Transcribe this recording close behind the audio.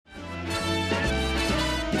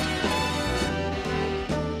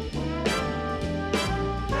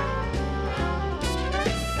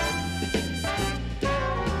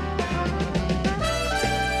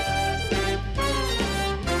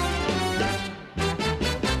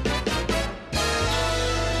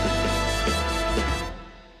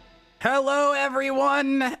Hello,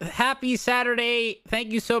 everyone. Happy Saturday.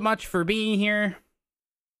 Thank you so much for being here.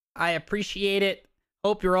 I appreciate it.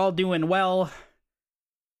 Hope you're all doing well.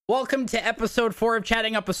 Welcome to episode 4 of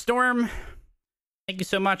Chatting Up a Storm. Thank you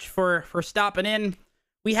so much for stopping in.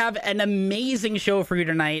 We have an amazing show for you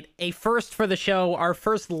tonight. A first for the show, our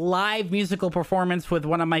first live musical performance with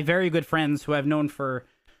one of my very good friends who I've known for,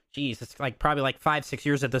 it's probably 5-6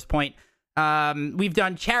 years at this point. We've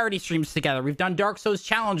done charity streams together. We've done Dark Souls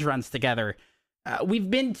challenge runs together. We've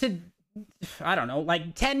been to,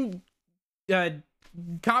 10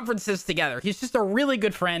 conferences together. He's just a really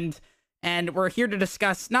good friend, and we're here to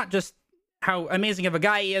discuss not just how amazing of a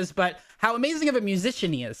guy he is, but how amazing of a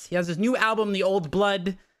musician he is. He has his new album, The Old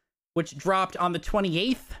Blood, which dropped on the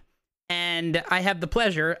 28th, and I have the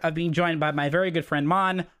pleasure of being joined by my very good friend,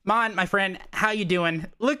 Mon. Mon, my friend, how you doing?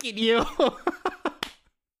 Look at you.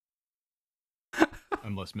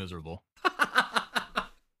 I'm less miserable.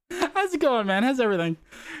 How's it going, man? How's everything?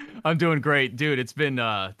 I'm doing great, dude. It's been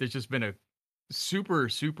there's just been a super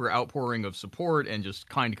outpouring of support and just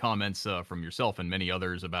kind comments from yourself and many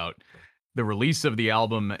others about the release of the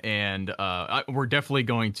album, and we're definitely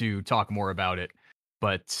going to talk more about it.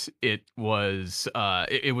 But it was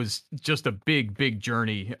just a big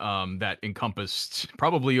journey that encompassed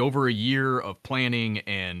probably over a year of planning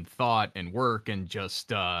and thought and work and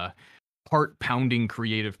just heart-pounding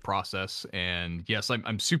creative process. And yes,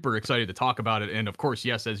 I'm super excited to talk about it. And of course,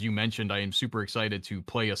 yes, as you mentioned, I am super excited to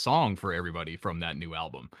play a song for everybody from that new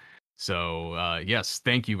album. So yes,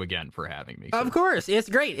 thank you again for having me, sir. Of course, it's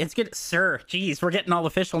great. It's good, sir. Jeez, we're getting all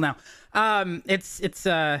official now. It's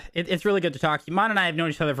really good to talk to you. Mon and I have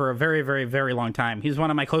known each other for a very long time. He's one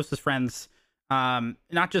of my closest friends.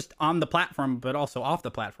 Not just on the platform, but also off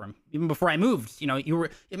the platform. Even before I moved,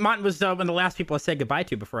 Mon was one of the last people I said goodbye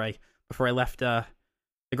to before I left the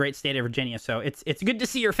great state of Virginia. So it's good to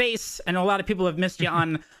see your face. I know a lot of people have missed you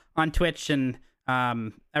on Twitch, and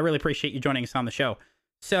I really appreciate you joining us on the show.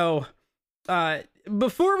 So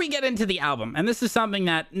before we get into the album, and this is something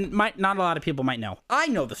that not a lot of people might know. I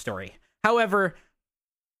know the story. However,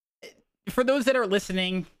 for those that are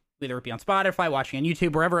listening, whether it be on Spotify, watching on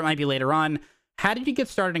YouTube, wherever it might be later on, how did you get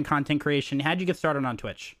started in content creation? How did you get started on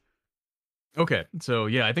Twitch? Okay, so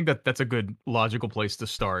yeah, I think that's a good logical place to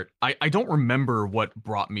start. I don't remember what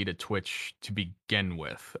brought me to Twitch to begin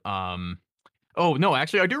with. Oh no,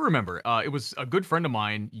 actually I do remember. It was a good friend of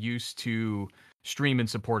mine used to stream in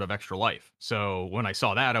support of Extra Life. So when I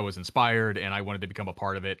saw that, I was inspired and I wanted to become a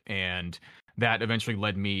part of it, and that eventually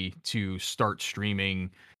led me to start streaming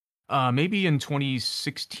maybe in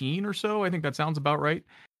 2016 or so. I think that sounds about right.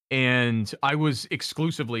 And I was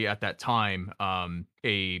exclusively at that time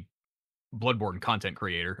a Bloodborne content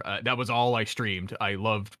creator. That was all I streamed. I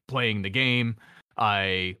loved playing the game.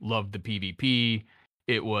 I loved the PvP.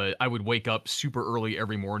 I would wake up super early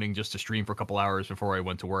every morning just to stream for a couple hours before I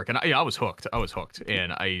went to work, and I was hooked.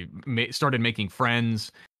 And I started making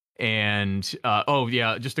friends. And oh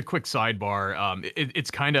yeah, just a quick sidebar.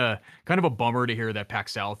 It's kind of a bummer to hear that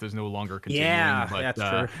PAX South is no longer continuing. Yeah, but that's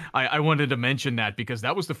true. I wanted to mention that because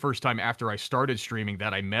that was the first time after I started streaming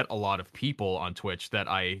that I met a lot of people on Twitch that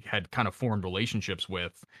I had kind of formed relationships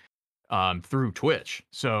with through Twitch.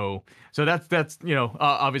 So that's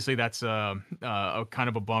obviously that's a kind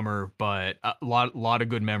of a bummer, but a lot of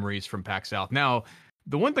good memories from PAX South. Now,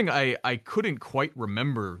 the one thing I couldn't quite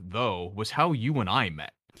remember though was how you and I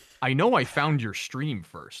met. I know I found your stream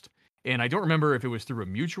first, and I don't remember if it was through a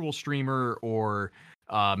mutual streamer or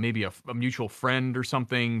maybe a mutual friend or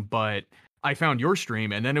something, but I found your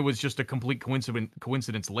stream, and then it was just a complete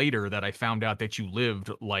coincidence later that I found out that you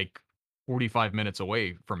lived like 45 minutes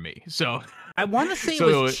away from me. So I want to say it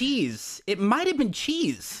was Cheese. It might have been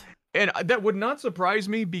Cheese. And that would not surprise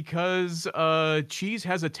me because Cheese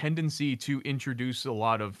has a tendency to introduce a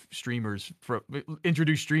lot of streamers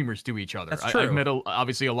to each other. That's true. I've met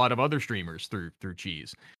obviously a lot of other streamers through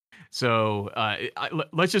Cheese. So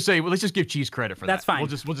let's just give Cheese credit for that. That's fine. We'll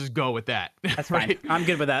just go with that. That's right? fine. I'm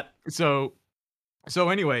good with that. So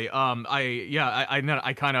anyway,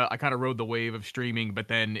 I kind of rode the wave of streaming, but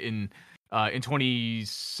then in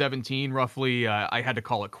 2017, roughly, I had to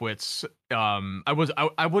call it quits.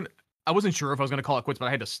 I wasn't sure if I was going to call it quits, but I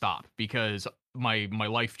had to stop because my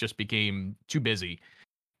life just became too busy,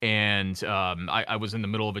 and I was in the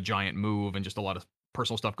middle of a giant move and just a lot of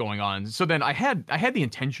personal stuff going on. So then I had the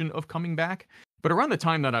intention of coming back, but around the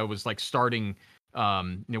time that I was like starting, where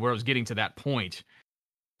I was getting to that point,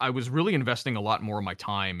 I was really investing a lot more of my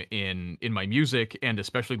time in my music, and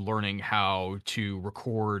especially learning how to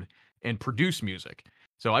record and produce music.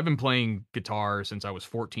 So I've been playing guitar since I was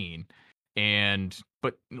 14, And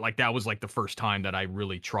but like that was like the first time that I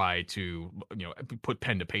really tried to, put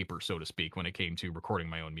pen to paper, so to speak, when it came to recording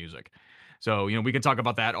my own music. So, we can talk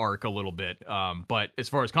about that arc a little bit. But as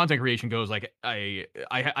far as content creation goes, like I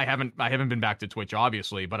haven't been back to Twitch,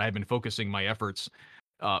 obviously, but I've been focusing my efforts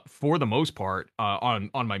for the most part, on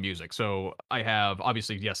my music. So I have,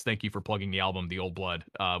 obviously, yes, thank you for plugging the album, The Old Blood,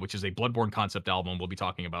 which is a Bloodborne concept album. We'll be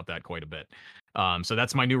talking about that quite a bit. So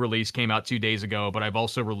that's my new release, came out 2 days ago. But I've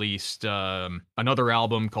also released another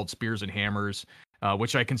album called Spears and Hammers,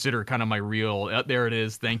 which I consider kind of my real. There it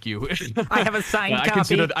is. Thank you. I have a signed I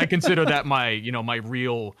copy. consider that my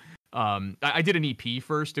real. I did an EP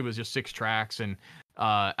first. It was just 6 tracks, and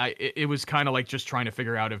it was kind of like just trying to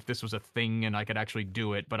figure out if this was a thing and I could actually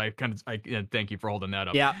do it. But thank you for holding that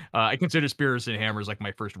up. Yeah. I consider Spears and Hammers like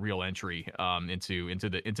my first real entry into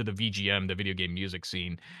the VGM, the video game music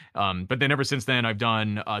scene. But then ever since then, I've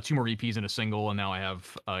done 2 more EPs and a single, and now I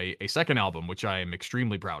have a second album, which I am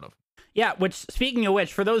extremely proud of. Yeah, which, speaking of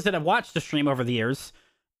which, for those that have watched the stream over the years,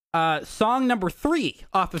 song number 3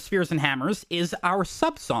 off of Spears and Hammers is our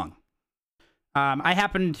sub song. I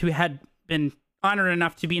happen to had been honored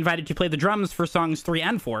enough to be invited to play the drums for songs 3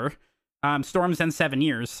 and 4, Storms and 7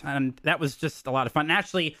 Years, and that was just a lot of fun. And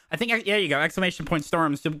actually, I think, there you go,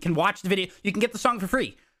 !Storms, you can watch the video, you can get the song for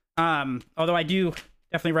free. Although I do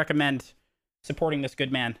definitely recommend supporting this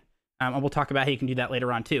good man, and we'll talk about how you can do that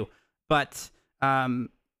later on too. But,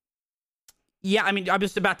 yeah, I mean, I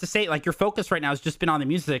was about to say, like, your focus right now has just been on the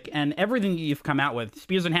music, and everything you've come out with,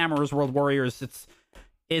 Spears and Hammers, World Warriors,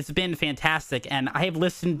 it's been fantastic, and I have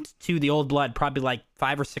listened to The Old Blood probably like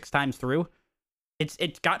 5 or 6 times through.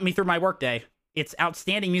 It's got me through my workday. It's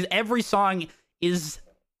outstanding music. Every song is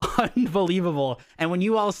unbelievable, and when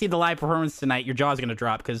you all see the live performance tonight, your jaw's gonna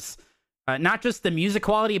drop, because not just the music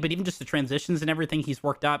quality, but even just the transitions and everything he's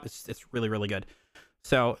worked up. It's really, really good.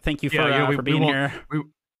 So thank you for being here.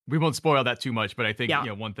 We won't spoil that too much, but I think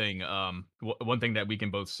one thing that we can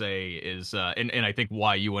both say is, and I think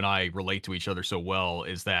why you and I relate to each other so well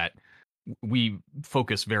is that we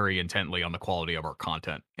focus very intently on the quality of our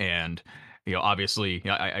content, and obviously,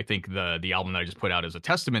 I think the album that I just put out is a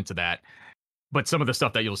testament to that. But some of the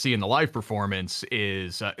stuff that you'll see in the live performance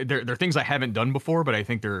is there are things I haven't done before, but I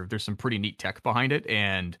think there's some pretty neat tech behind it,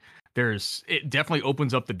 and it definitely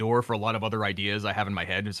opens up the door for a lot of other ideas I have in my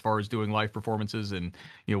head as far as doing live performances. And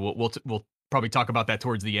we'll probably talk about that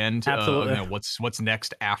towards the end. Absolutely. What's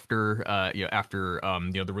next after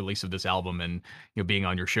the release of this album, and being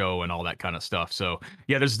on your show and all that kind of stuff. So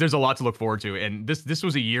yeah, there's a lot to look forward to. And this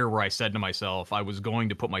was a year where I said to myself I was going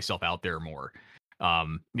to put myself out there more.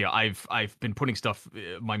 I've been putting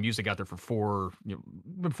my music out there for 4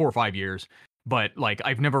 or 5 years, but like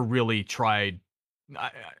I've never really tried.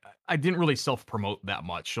 I didn't really self promote that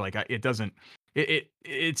much. Like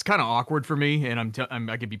it's kind of awkward for me, and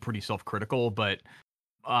I could be pretty self critical. But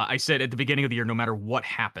I said at the beginning of the year, no matter what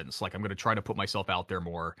happens, like I'm going to try to put myself out there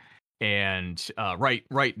more. And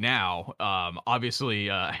right now, obviously,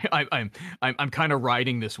 I'm kind of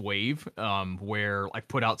riding this wave where I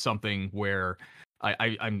put out something where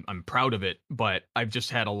I'm proud of it, but I've just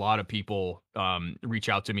had a lot of people reach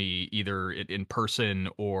out to me either in person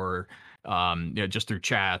or just through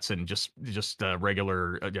chats, and just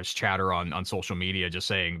regular just chatter on social media, just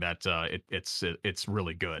saying that it's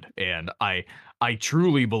really good, and I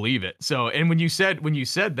truly believe it. So, and when you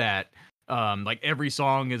said that, like every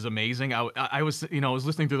song is amazing, I was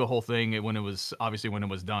listening through the whole thing when it was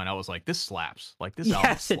done. I was like, this slaps. Like this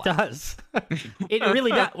album slaps. It does. It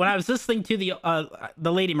really does. When I was listening to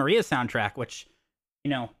the Lady Maria soundtrack, which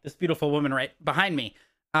this beautiful woman right behind me,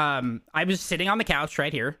 I was sitting on the couch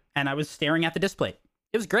right here, and I was staring at the display.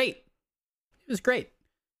 It was great. It was great.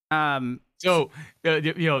 So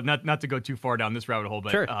not to go too far down this rabbit hole,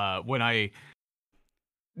 but sure.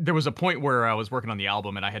 There was a point where I was working on the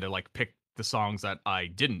album, and I had to like pick the songs that I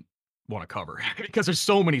didn't want to cover because there's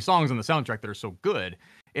so many songs on the soundtrack that are so good,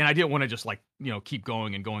 and I didn't want to just like keep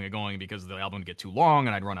going and going and going because the album would get too long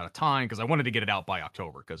and I'd run out of time, because I wanted to get it out by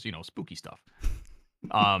October because spooky stuff.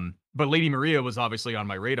 But Lady Maria was obviously on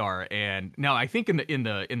my radar, and now I think in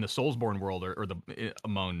the Soulsborne world, or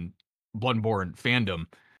among Bloodborne fandom,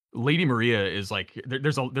 Lady Maria is like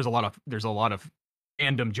there's a lot of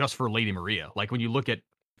fandom just for Lady Maria. Like when you look at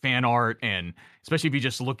fan art, and especially if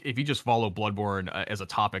you just follow Bloodborne as a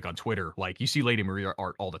topic on Twitter, like you see Lady Maria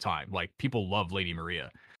art all the time. Like people love Lady Maria.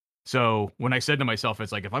 So when I said to myself,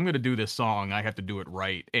 it's like, if I'm going to do this song, I have to do it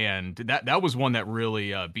right. And that was one that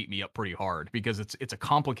really beat me up pretty hard, because it's a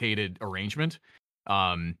complicated arrangement.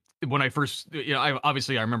 When I first, I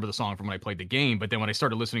remember the song from when I played the game, but then when I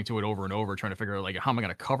started listening to it over and over, trying to figure out like, how am I going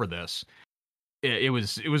to cover this? it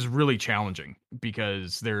was really challenging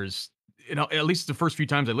because there's at least the first few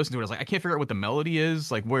times I listened to it, I was like, I can't figure out what the melody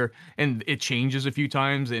is, like where, and it changes a few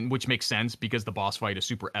times, and which makes sense because the boss fight is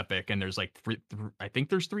super epic, and there's like I think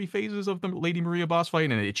there's 3 phases of the Lady Maria boss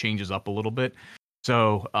fight, and it changes up a little bit.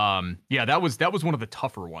 So yeah, that was one of the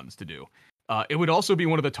tougher ones to do. It would also be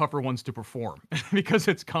one of the tougher ones to perform because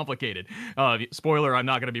it's complicated. Spoiler: I'm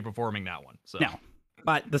not going to be performing that one. So. No,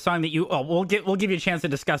 but the song that you, we'll give you a chance to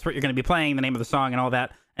discuss what you're going to be playing, the name of the song, and all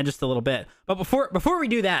that, in just a little bit. But before we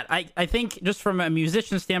do that, I think just from a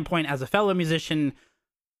musician standpoint, as a fellow musician,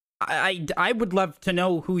 I would love to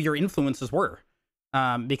know who your influences were,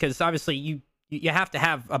 because obviously you have to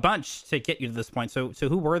have a bunch to get you to this point. So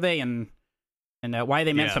who were they, and why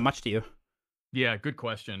they meant so much to you? Yeah, good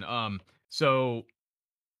question. So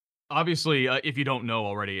obviously, if you don't know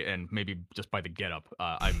already, and maybe just by the getup,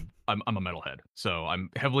 I'm a metalhead. So I'm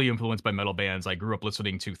heavily influenced by metal bands. I grew up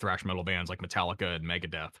listening to thrash metal bands like Metallica and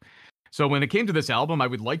Megadeth. So when it came to this album, I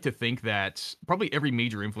would like to think that probably every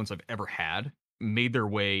major influence I've ever had made their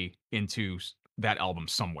way into that album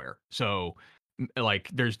somewhere. So like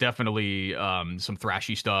there's definitely some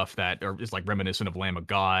thrashy stuff that is like reminiscent of Lamb of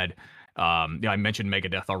God. Yeah, I mentioned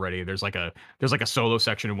Megadeth already. There's like a solo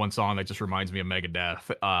section in one song that just reminds me of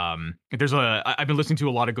Megadeth. I've been listening to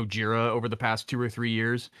a lot of Gojira over the past 2 or 3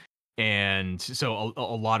 years, and so a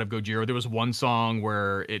lot of Gojira. There was one song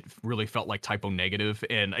where it really felt like Typo Negative,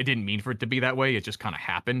 and I didn't mean for it to be that way. It just kind of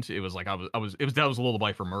happened. It was like that was a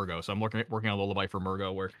Lullaby for Murgo. So I'm working on Lullaby for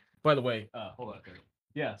Murgo. Where, by the way, hold on.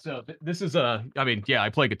 Yeah, so this is I mean, yeah, I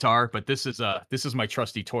play guitar, but this is my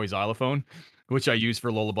trusty toy xylophone, which I use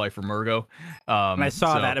for Lullaby for Murgo. And I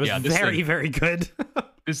saw that. It was very good.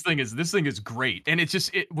 This thing is great. And it's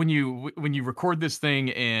just when you record this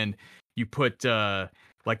thing and you put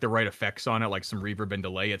like the right effects on it, like some reverb and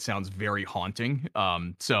delay, it sounds very haunting.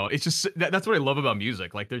 So it's just that's what I love about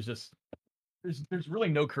music. Like there's really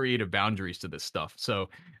no creative boundaries to this stuff. So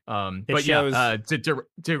but shows. yeah,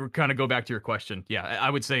 to kind of go back to your question, yeah,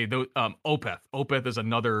 I would say Opeth is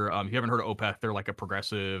another, if you haven't heard of Opeth, they're like a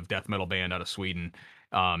progressive death metal band out of Sweden.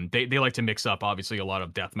 They like to mix up obviously a lot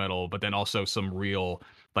of death metal, but then also some real,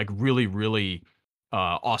 like really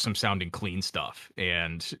awesome sounding clean stuff.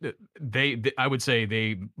 And they I would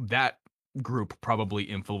say that group probably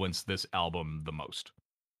influenced this album the most.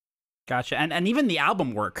 Gotcha. And even the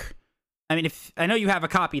album work. I mean, if I know you have a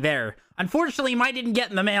copy there. Unfortunately, mine didn't get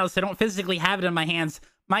in the mail, so I don't physically have it in my hands.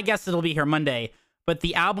 My guess it'll be here Monday. But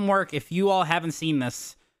the album work, if you all haven't seen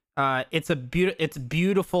this, it's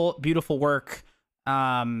beautiful, beautiful work.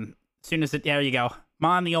 As soon as there you go.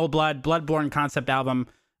 Mon the Old Blood, Bloodborne concept album.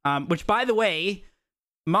 Which, by the way,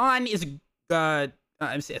 Mon is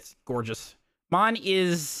it's gorgeous. Mon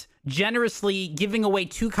is generously giving away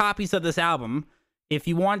 2 copies of this album. If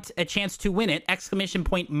you want a chance to win it,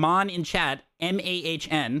 !Mon in chat,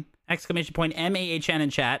 MAHN, !MAHN in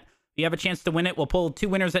chat. If you have a chance to win it, we'll pull 2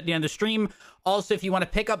 winners at the end of the stream. Also, if you want to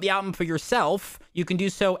pick up the album for yourself, you can do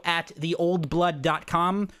so at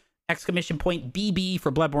theoldblood.com, !BB for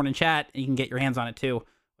Bloodborne in chat. And you can get your hands on it too,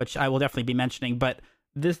 which I will definitely be mentioning. But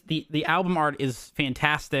the album art is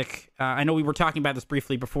fantastic. I know we were talking about this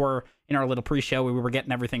briefly before in our little pre-show where we were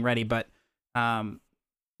getting everything ready, but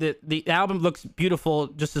the album looks beautiful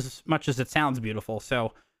just as much as it sounds beautiful.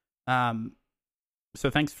 So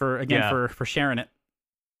thanks for sharing it.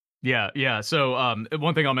 Yeah. So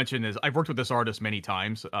one thing I'll mention is I've worked with this artist many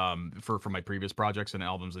times for my previous projects and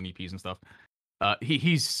albums and EPs and stuff.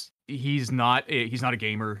 He's not a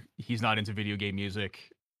gamer. He's not into video game music,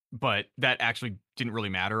 but that actually didn't really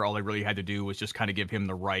matter. All I really had to do was just kind of give him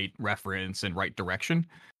the right reference and right direction,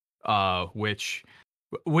 which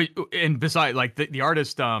and besides, like the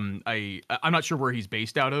artist, I'm not sure where he's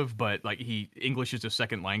based out of, but like English is his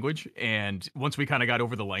second language, and once we kind of got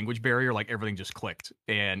over the language barrier, like everything just clicked.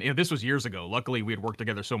 And this was years ago. Luckily, we had worked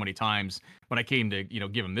together so many times. When I came to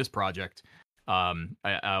give him this project,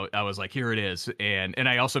 I was like, here it is, and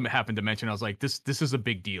I also happened to mention, I was like, this is a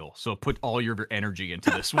big deal, so put all your energy into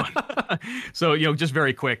this one. So just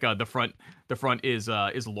very quick, the front is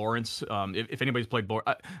Lawrence. If anybody's played lore,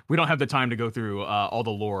 we don't have the time to go through all the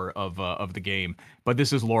lore of the game, but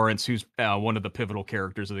this is Lawrence, who's one of the pivotal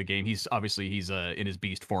characters of the game. He's in his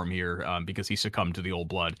beast form here because he succumbed to the old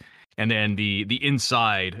blood. And then the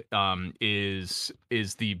inside is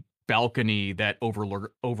the balcony that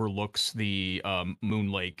overlooks the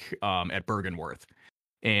Moon Lake at Bergenworth.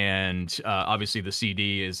 And obviously the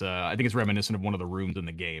CD is I think it's reminiscent of one of the rooms in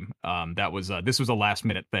the game. This was a last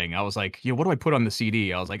minute thing. I was like, what do I put on the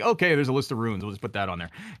CD? I was like, okay, there's a list of runes. We'll just put that on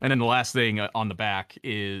there. And then the last thing on the back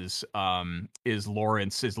is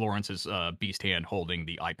Lawrence's beast hand holding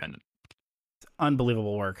the eye pendant.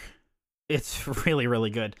 unbelievable work. It's really, really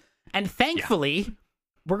good. And thankfully,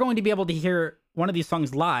 we're going to be able to hear one of these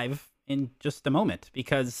songs live in just a moment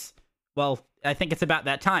because, well, I think it's about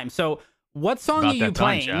that time. So what song are you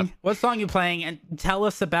playing? What song are you playing? And tell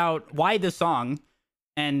us about why this song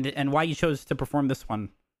and why you chose to perform this one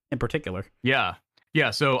in particular. Yeah.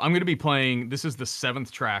 So I'm going to be playing, this is the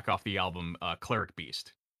 7th track off the album, Cleric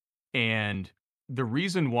Beast. And the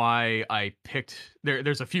reason why I picked,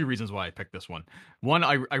 there's a few reasons why I picked this one. One,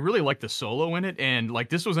 I really like the solo in it. And like,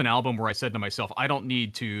 this was an album where I said to myself, I don't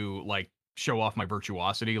need to like show off my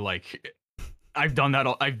virtuosity. Like, I've done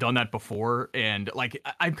that before, and like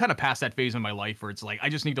I'm kind of past that phase in my life where it's like I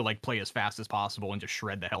just need to like play as fast as possible and just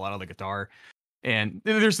shred the hell out of the guitar. And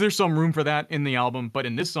there's some room for that in the album, but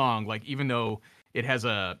in this song, like even though it has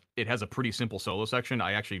a pretty simple solo section,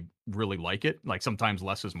 I actually really like it. Like sometimes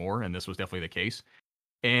less is more, and this was definitely the case.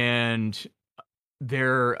 And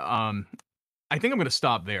I think I'm going to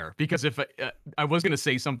stop there because if I was going to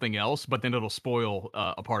say something else, but then it'll spoil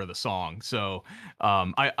a part of the song. So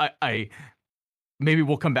I maybe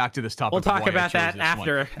we'll come back to this topic. We'll talk about that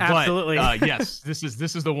after. One. Absolutely. But, yes, this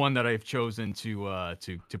is the one that I've chosen to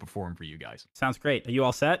perform for you guys. Sounds great. Are you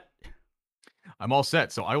all set? I'm all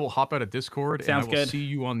set. So I will hop out of Discord. Sounds and I will good. see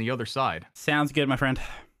you on the other side. Sounds good, my friend.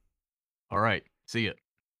 All right. See ya.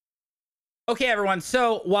 Okay, everyone.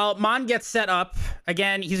 So while Mon gets set up,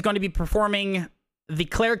 again, he's going to be performing the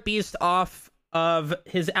Cleric Beast off of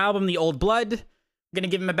his album, The Old Blood. I'm going to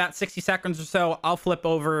give him about 60 seconds or so. I'll flip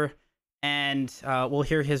over and we'll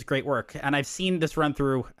hear his great work. And I've seen this run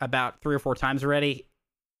through about 3 or 4 times already.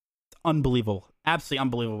 It's unbelievable. Absolutely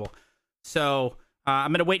unbelievable. So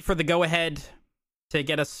I'm going to wait for the go-ahead to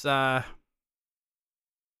get us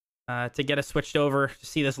switched over to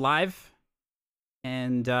see this live.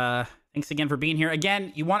 And thanks again for being here.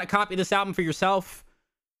 Again, you want to copy this album for yourself,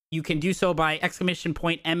 you can do so by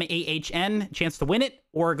 !MAHN, chance to win it,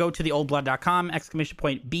 or go to theoldblood.com,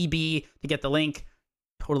 !BB to get the link.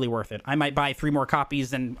 Totally worth it. I might buy 3 more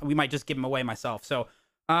copies and we might just give them away myself. So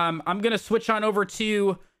I'm going to switch on over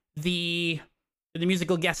to the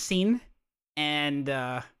musical guest scene and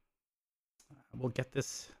we'll get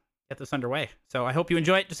this underway. So I hope you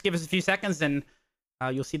enjoy it. Just give us a few seconds and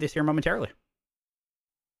you'll see this here momentarily.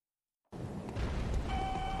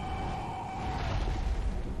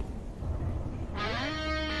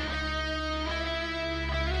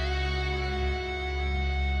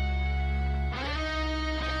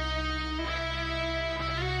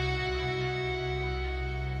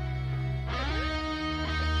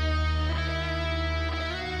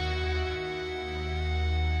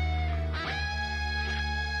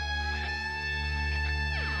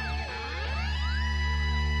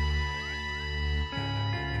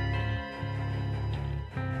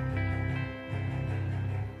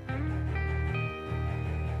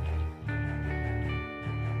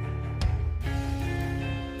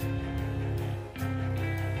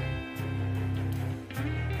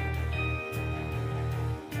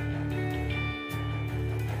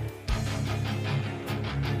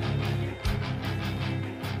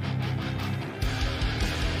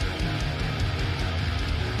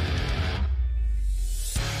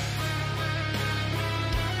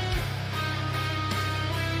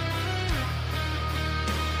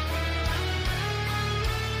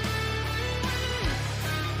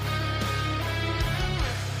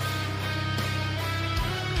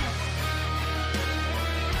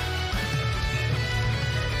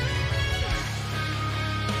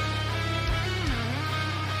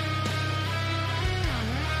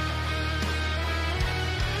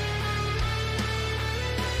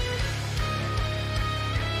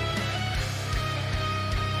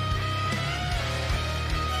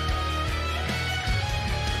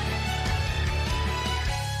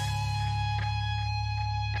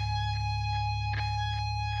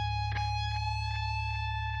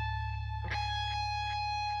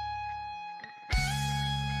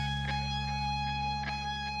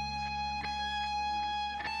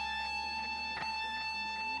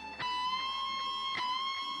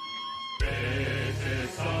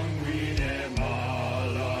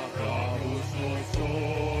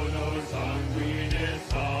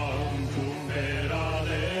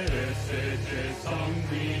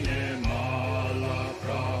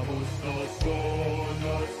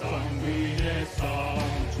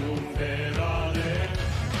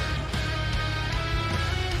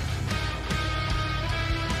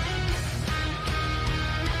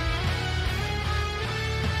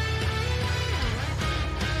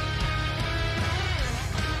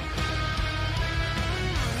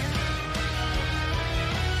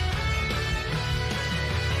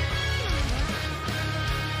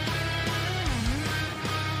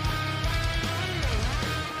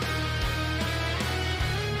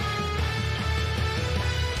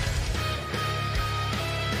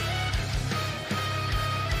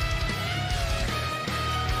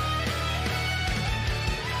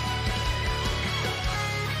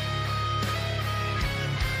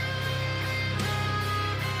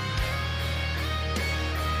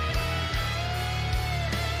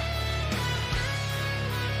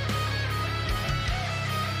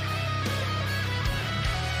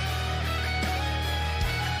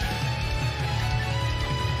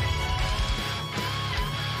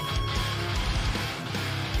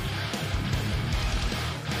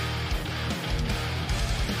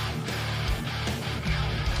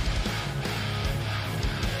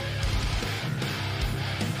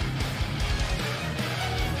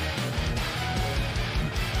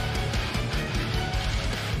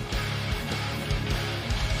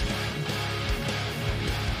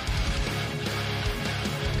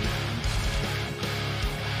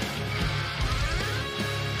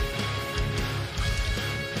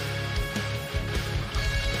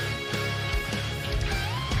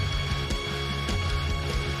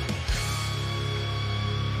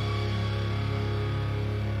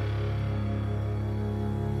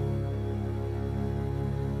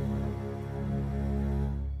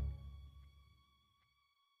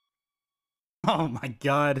 Oh my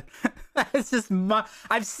god. It's just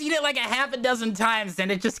I've seen it like a half a dozen times,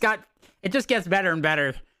 and it just gets better and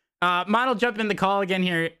better. Mon will jump in the call again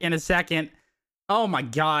here in a second. Oh my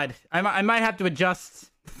god. I might have to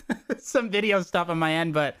adjust some video stuff on my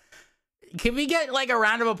end, but can we get like a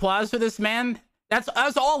round of applause for this man? That's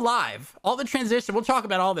all live. All the transition. We'll talk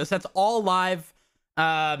about all this. That's all live.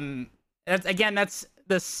 That's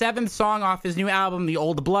the 7th song off his new album, The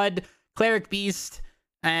Old Blood, Cleric Beast,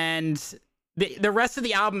 and the rest of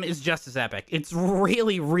the album is just as epic. It's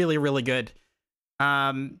really, really, really good.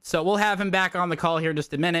 So we'll have him back on the call here in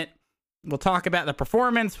just a minute. We'll talk about the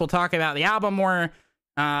performance. We'll talk about the album more.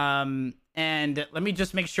 And let me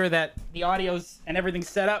just make sure that the audio's and everything's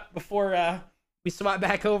set up before we swap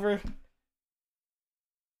back over.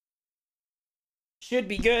 Should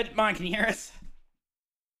be good. Mon, can you hear us?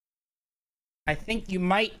 I think you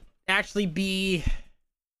might actually be...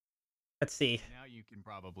 Let's see. Now you can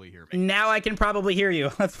probably hear me. Now I can probably hear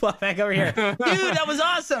you. Let's flip back over here. Dude, that was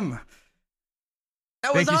awesome.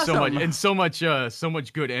 Thank you so much, and so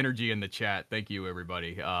much good energy in the chat. Thank you,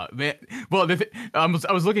 everybody. Man, well, I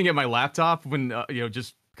was looking at my laptop when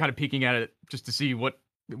just kind of peeking at it just to see what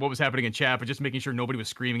was happening in chat, but just making sure nobody was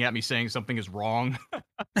screaming at me saying something is wrong.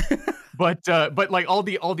 but like all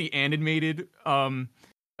the animated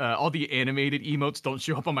emotes don't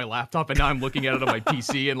show up on my laptop, and now I'm looking at it on my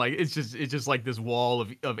PC, and like it's just like this wall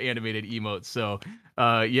of animated emotes. So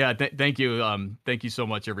thank you so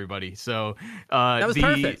much, everybody. So that was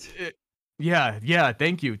perfect.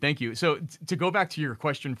 Thank you. So to go back to your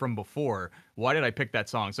question from before, why did I pick that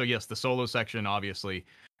song? So yes, the solo section obviously,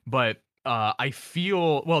 but I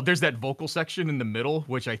feel, well, there's that vocal section in the middle,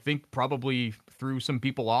 which I think probably threw some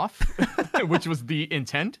people off, which was the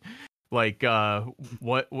intent. Like,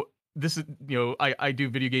 what this is, I do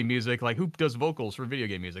video game music. Like, who does vocals for video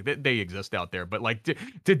game music? They exist out there. But like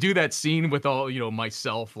to do that scene with all,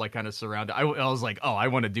 myself, like kind of surrounded, I was like, oh, I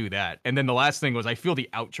want to do that. And then the last thing was, I feel the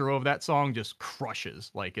outro of that song just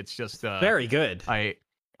crushes. Like, it's just very good.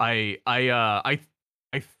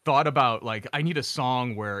 I thought about, like, I need a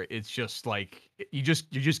song where it's just like you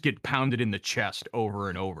just get pounded in the chest over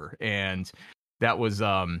and over, and that was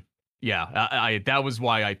that was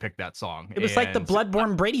why I picked that song. It was like the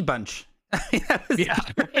Bloodborne Brady Bunch.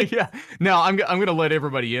 Yeah. Now I'm gonna let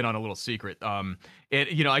everybody in on a little secret.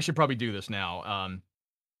 I should probably do this now.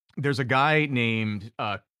 There's a guy named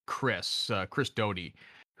Chris Doty,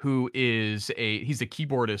 who is he's a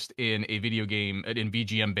keyboardist in a video game, in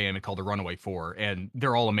VGM band called the Runaway 4, and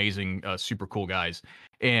they're all amazing, super cool guys.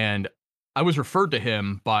 And I was referred to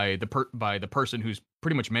him by the person who's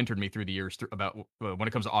pretty much mentored me through the years about when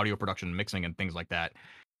it comes to audio production and mixing and things like that.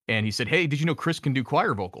 And he said, "Hey, did you know Chris can do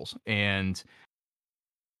choir vocals?" And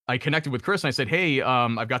I connected with Chris and I said, "Hey,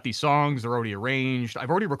 I've got these songs. They're already arranged. I've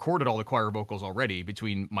already recorded all the choir vocals already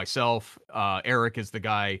between myself. Eric is the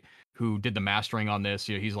guy who did the mastering on this.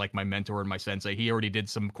 He's like my mentor and my sensei. He already did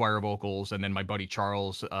some choir vocals, and then my buddy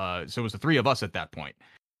Charles. So it was the three of us at that point.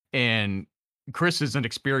 And Chris is an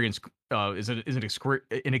experienced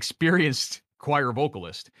choir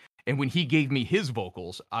vocalist. And when he gave me his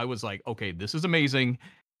vocals, I was like, okay, this is amazing.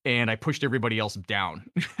 And I pushed everybody else down.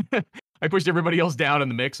 I pushed everybody else down in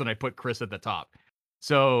the mix, and I put Chris at the top.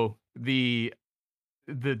 So the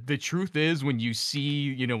truth is, when you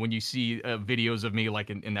see videos of me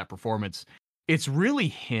like in that performance, it's really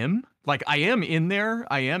him. Like, I am in there,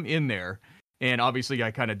 and obviously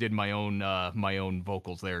I kind of did my own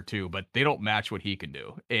vocals there too, but they don't match what he can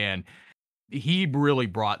do. And he really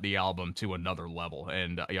brought the album to another level,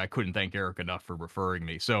 and I couldn't thank Eric enough for referring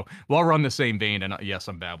me. So while we're on the same vein, and yes,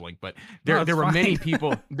 I'm babbling, but there were fine.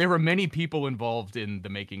 There were many people involved in the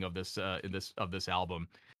making of this album.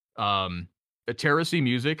 Terracy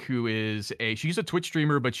Music, who is she's a Twitch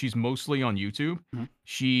streamer, but she's mostly on YouTube. Mm-hmm.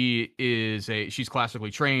 She's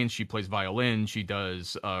classically trained. She plays violin. She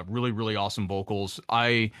does really, really awesome vocals.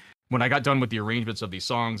 When I got done with the arrangements of these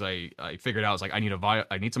songs, I figured out, I was like, I need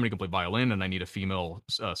somebody who can play violin, and I need a female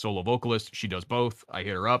solo vocalist. She does both. I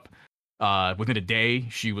hit her up. Within a day,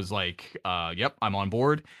 she was like, yep, I'm on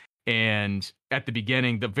board. And at the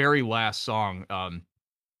beginning, the very last song,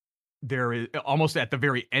 there is almost at the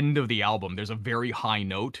very end of the album, there's a very high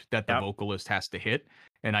note that the vocalist has to hit.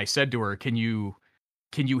 And I said to her, can you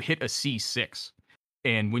hit a C6?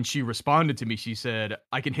 And when she responded to me, she said,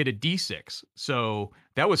 I can hit a D6. So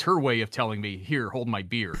that was her way of telling me, here, hold my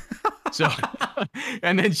beer. So,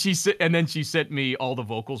 and then she sent me all the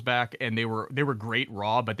vocals back, and they were great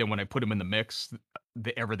raw. But then when I put them in the mix,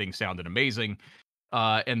 everything sounded amazing.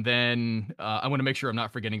 And then I want to make sure I'm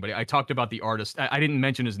not forgetting anybody. I talked about the artist. I didn't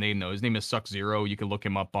mention his name though. His name is Suck Zero. You can look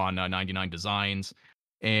him up on 99 Designs.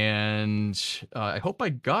 and I hope I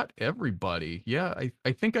got everybody. Yeah,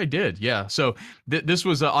 I think I did. Yeah. So this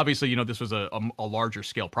was obviously, this was a larger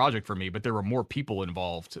scale project for me, but there were more people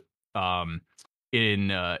involved um,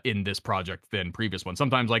 in this project than previous ones.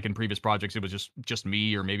 Sometimes, like in previous projects, it was just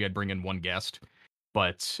me, or maybe I'd bring in one guest.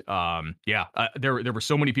 But yeah, there were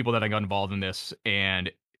so many people that I got involved in this,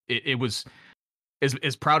 and it was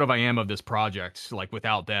as proud of I am of this project. Like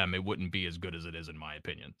without them, it wouldn't be as good as it is, in my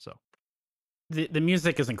opinion. So. The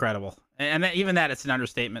music is incredible, and even that it's an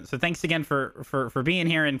understatement. So thanks again for being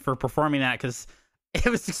here and for performing that, because it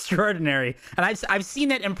was extraordinary. And I've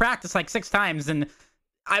seen it in practice like 6 times, and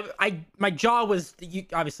my jaw was, you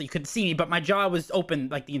obviously you couldn't see me, but my jaw was open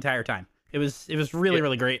like the entire time. It was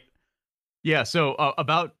really great. Yeah, so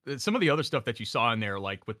about some of the other stuff that you saw in there,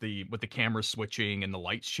 like with the camera switching and the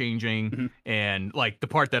lights changing, Mm-hmm. and like the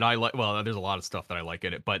part that I like. Well, there's a lot of stuff that I like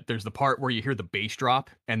in it, but there's the part where you hear the bass drop,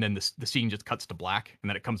 and then the scene just cuts to black, and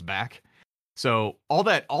then it comes back. So all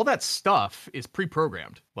that stuff is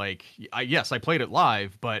pre-programmed. Like, yes, I played it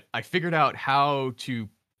live, but I figured out how to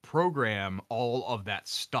program all of that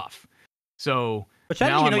stuff. So Which I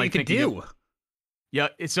didn't now even I'm know you like could thinking do. yeah,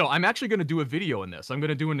 so I'm actually going to do a video in this. I'm going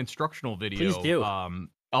to do an instructional Please video. do.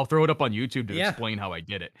 I'll throw it up on YouTube to Yeah. explain how I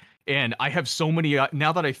did it. And I have so many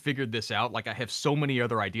now that I figured this out, like I have so many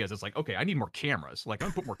other ideas. It's like, okay, I need more cameras. Like I'm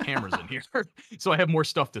gonna put more cameras in here, so I have more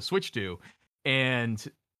stuff to switch to. And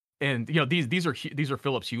these are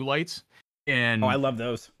Philips Hue lights, Oh, I and love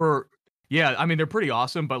those. for yeah, I mean they're pretty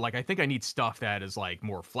awesome, but like I think I need stuff that is like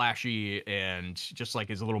more flashy and just like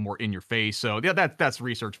is a little more in your face. So yeah, that's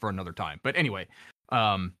research for another time. But anyway,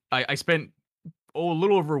 I spent a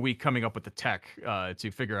little over a week coming up with the tech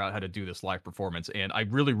to figure out how to do this live performance, and I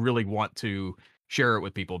really, really want to share it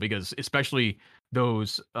with people, because especially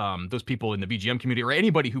those people in the BGM community, or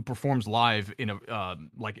anybody who performs live in a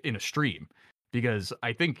like in a stream, because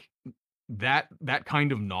I think that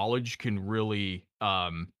kind of knowledge can really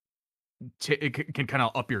it can kind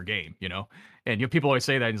of up your game, and people always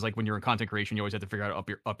say that it's like when you're in content creation, you always have to figure out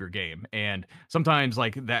up your game, and sometimes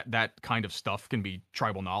like that kind of stuff can be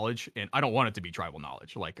tribal knowledge, and I don't want it to be tribal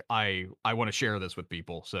knowledge. Like I want to share this with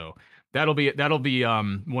people, so that'll be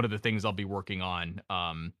one of the things I'll be working on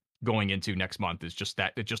going into next month, is just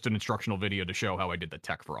an instructional video to show how I did the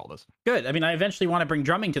tech for all this. Good. I mean, I eventually want to bring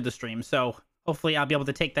drumming to the stream, so hopefully I'll be able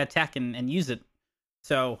to take that tech and use it.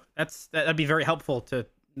 So that'd be very helpful to,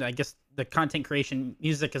 I guess, the content creation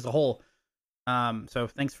music as a whole. So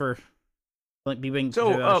thanks for being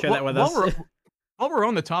So to share that with us. while we're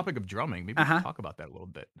on the topic of drumming, maybe we Uh-huh. can talk about that a little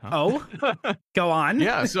bit. Huh? Oh, go on.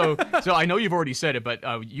 Yeah, so I know you've already said it, but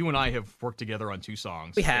you and I have worked together on 2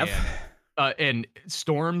 songs. We have. And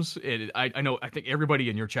Storms, I think everybody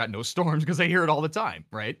in your chat knows Storms because they hear it all the time,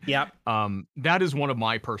 right? Yep. That is one of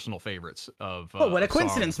my personal favorites of Oh, what a of songs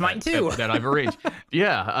coincidence, mine too. that I've arranged.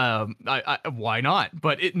 Yeah, I why not?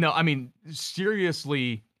 But no, I mean,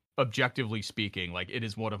 seriously, objectively speaking, like it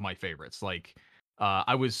is one of my favorites. Like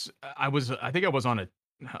I think I was on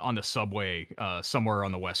the subway somewhere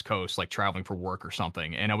on the West Coast, like traveling for work or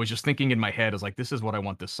something, and I was just thinking in my head, I was like, this is what I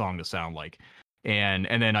want this song to sound like. And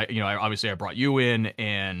then I obviously I brought you in,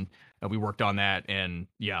 and we worked on that, and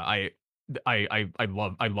yeah, I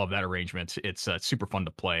love that arrangement. It's super fun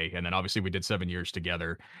to play, and then obviously we did 7 years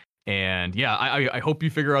together, and yeah, I hope you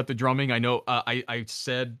figure out the drumming. I know I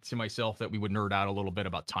said to myself that we would nerd out a little bit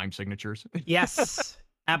about time signatures. Yes, So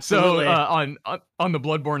absolutely. on the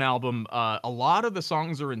Bloodborne album, a lot of the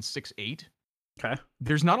songs are in 6/8. Okay.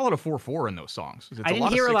 There's not a lot of 4/4 in those songs. It's I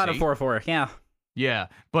didn't hear a lot of 6/8. 4/4. Yeah. Yeah,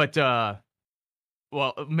 but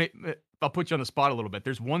well, I'll put you on the spot a little bit.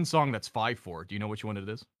 There's one song that's 5/4. Do you know which one it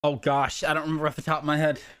is? Oh gosh, I don't remember off the top of my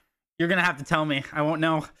head. You're gonna have to tell me. I won't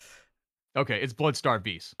know. Okay, it's Bloodstarved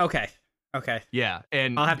Beast. Okay. Okay. Yeah,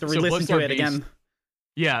 and I'll have to so re-listen to Bloodstarved it Beast- again.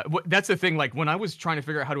 Yeah, that's the thing. Like when I was trying to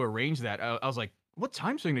figure out how to arrange that, I was like, "What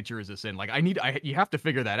time signature is this in?" Like, you have to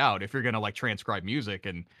figure that out if you're gonna like transcribe music,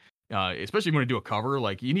 and especially when you do a cover,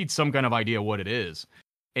 like you need some kind of idea what it is.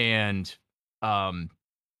 And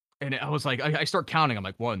and I was like, I start counting. I'm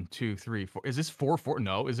like, 1, 2, 3, 4. Is this 4/4?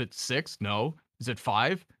 No. Is it 6? No. Is it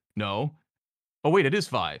 5? No. Oh wait, it is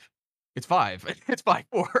 5. It's 5. It's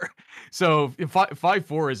 5/4. So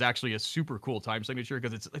 5/4 is actually a super cool time signature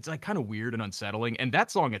because it's like kind of weird and unsettling, and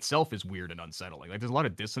that song itself is weird and unsettling. Like there's a lot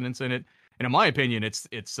of dissonance in it, and in my opinion, it's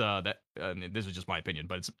that. This is just my opinion,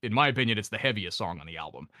 but in my opinion, it's the heaviest song on the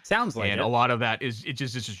album. Sounds like And it. a lot of that is it's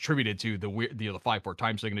attributed to the weird the 5/4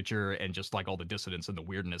 time signature and just like all the dissonance and the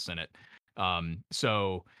weirdness in it.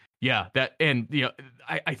 So yeah, that and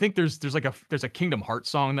I think there's a Kingdom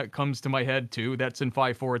Hearts song that comes to my head too. That's in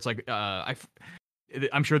 5/4. It's like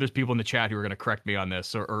I'm sure there's people in the chat who are going to correct me on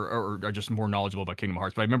this, or are just more knowledgeable about Kingdom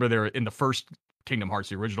Hearts. But I remember there in the first Kingdom Hearts,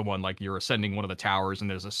 the original one, like you're ascending one of the towers and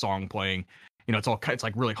there's a song playing. You know, it's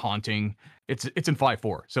like really haunting. It's in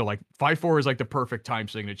 5/4, so like 5/4 is like the perfect time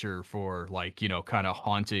signature for like, you know, kind of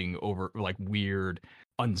haunting over like weird,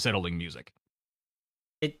 unsettling music.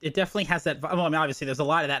 It definitely has that. Well, I mean, obviously, there's a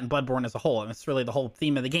lot of that in Bloodborne as a whole, and it's really the whole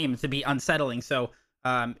theme of the game to be unsettling. So,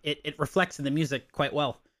 it reflects in the music quite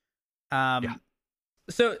well. Yeah.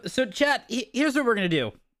 So chat. Here's what we're gonna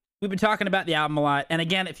do. We've been talking about the album a lot, and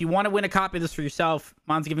again, if you want to win a copy of this for yourself,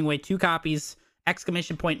 Mon's giving away 2 copies. !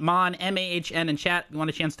 Mon MAHN in chat. You want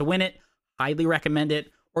a chance to win it? Highly recommend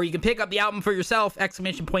it. Or you can pick up the album for yourself!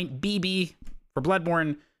 BB for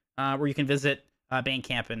Bloodborne, where you can visit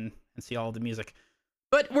Bandcamp and see all the music.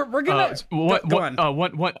 But we're gonna go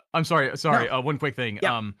on. I'm sorry. No. One quick thing.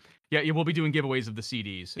 Yeah. Yeah, we'll be doing giveaways of the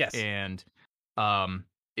CDs. Yes. And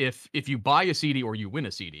if you buy a CD or you win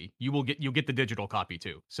a CD, you'll get the digital copy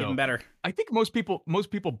too. So Even better. I think most people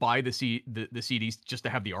buy the CDs just to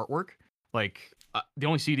have the artwork. Like the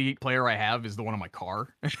only CD player I have is the one on my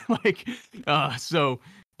car. Like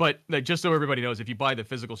but like, just so everybody knows, if you buy the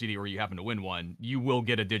physical CD or you happen to win one, you will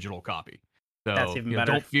get a digital copy. So That's even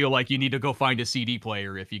better. Don't feel like you need to go find a CD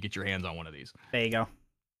player if you get your hands on one of these. There you go.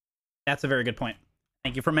 That's a very good point.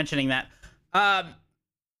 Thank you for mentioning that.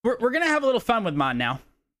 We're gonna have a little fun with Mon now,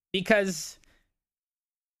 because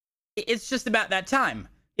it's just about that time.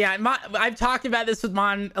 Yeah, I've talked about this with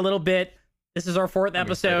Mon a little bit. This is our 4th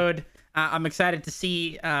episode. I'm excited to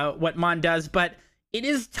see what Mon does, but it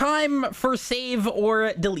is time for save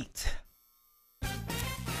or delete.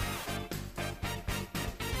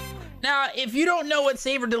 Now, if you don't know what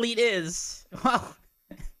save or delete is, well,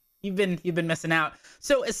 you've been missing out.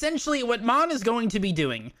 So essentially, what Mon is going to be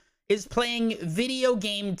doing is playing video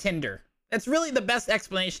game Tinder. That's really the best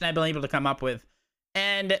explanation I've been able to come up with.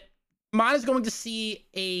 And Mon is going to see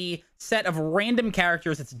a set of random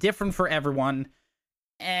characters that's different for everyone.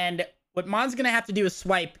 And what Mon's going to have to do is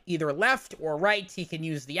swipe either left or right. He can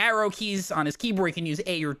use the arrow keys on his keyboard. He can use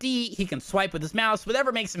A or D. He can swipe with his mouse,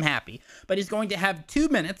 whatever makes him happy. But he's going to have 2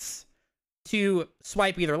 minutes to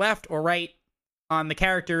swipe either left or right on the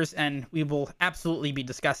characters, and we will absolutely be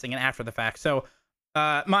discussing it after the fact. So,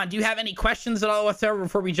 Mon, do you have any questions at all whatsoever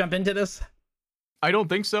before we jump into this? I don't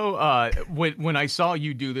think so. When I saw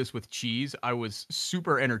you do this with Cheese, I was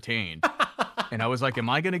super entertained. And I was like, am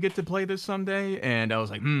I going to get to play this someday? And I was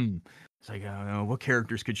like, It's like, I don't know, what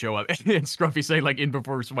characters could show up? And Scruffy say, like, in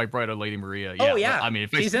before swipe right on Lady Maria. Yeah, oh, yeah. I mean,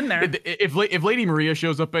 if she's in there. If Lady Maria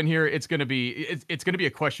shows up in here, it's gonna be a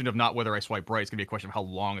question of not whether I swipe right. It's gonna be a question of how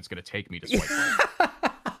long it's gonna take me to swipe right.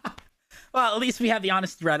 Well, at least we have the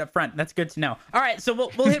honesty right up front. That's good to know. All right, so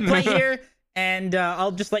we'll hit play here, and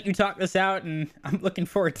I'll just let you talk this out, and I'm looking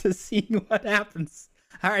forward to seeing what happens.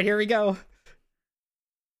 All right, here we go.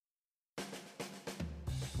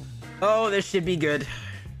 Oh, this should be good.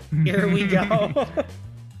 Here we go.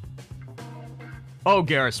 Oh,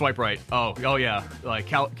 Garrett, swipe right. Oh yeah, like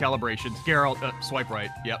calibrations. Garrett, swipe right.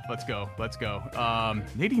 Yep, let's go.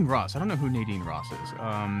 Nadine Ross. I don't know who Nadine Ross is.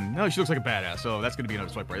 No, she looks like a badass, so that's gonna be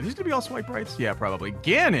another swipe right. These gonna be all swipe rights? Yeah, probably.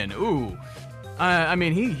 Ganon. Ooh. I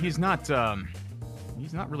mean, he's not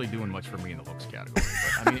really doing much for me in the looks category.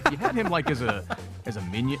 But I mean, if you had him like as a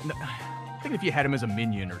minion. I think if you had him as a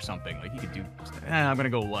minion or something, like he could do. I'm gonna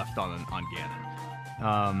go left on Ganon.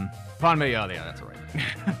 Ponme, yeah, that's all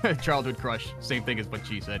right. Childhood crush, same thing as what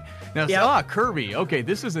she said. Now, yep. Kirby. Okay,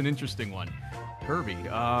 this is an interesting one. Kirby.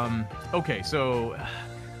 Okay, so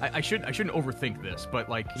I shouldn't overthink this, but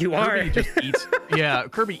like Kirby just eats. Yeah,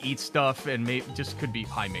 Kirby eats stuff and just could be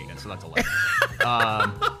high maintenance, so that's a lot.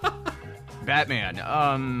 Batman,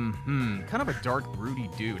 kind of a dark, broody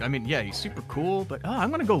dude. I mean, yeah, he's super cool, but I'm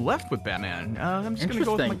gonna go left with Batman. I'm just gonna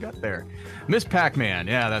go with my gut there. Miss Pac-Man,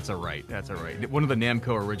 yeah, that's all right. One of the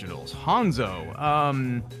Namco originals. Hanzo,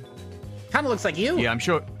 kind of looks like you. Yeah, I'm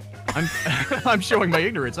sure. I'm showing my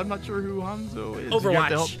ignorance. I'm not sure who Hanzo is.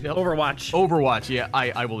 Overwatch. Yeah,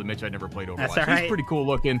 I will admit I never played Overwatch. That's all right. He's pretty cool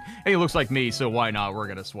looking, and he looks like me, so why not? We're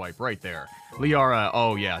gonna swipe right there. Liara,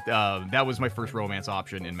 oh yeah, that was my first romance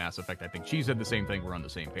option in Mass Effect. I think she said the same thing. We're on the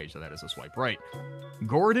same page, so that is a swipe right.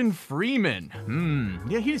 Gordon Freeman,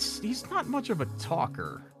 yeah, he's not much of a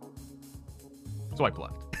talker. Swipe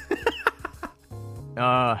left.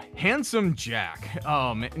 Handsome Jack.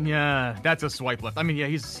 Oh man, yeah, that's a swipe left. I mean, yeah,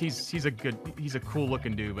 he's a cool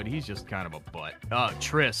looking dude, but he's just kind of a butt.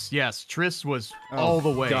 Triss, yes, Triss was all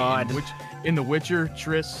the way. God. In The Witcher,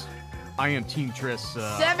 Triss. I am Team Triss.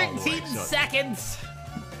 17 seconds.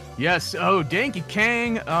 Yes. Oh, Danky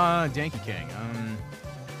Kang.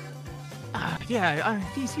 Yeah.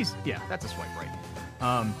 He's yeah. That's a swipe right.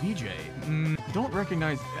 BJ. Don't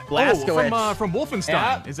recognize. Blazkowicz. From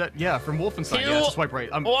Wolfenstein. Yep. Is that from Wolfenstein? 2, Yeah, it's a swipe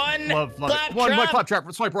right. 1. Love Claptrap. it. One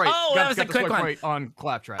Claptrap. Swipe right. Oh, that was a quick swipe one. Right on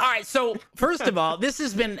Claptrap. All right, so first of all, this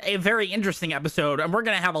has been a very interesting episode, and we're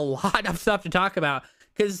going to have a lot of stuff to talk about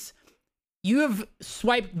because you have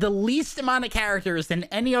swiped the least amount of characters than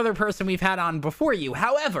any other person we've had on before you.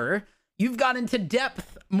 However, you've gone into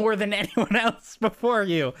depth more than anyone else before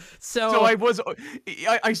you. So I was,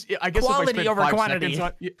 I guess quality if I spent over 5 quantity.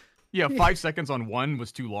 seconds on, 5 seconds on one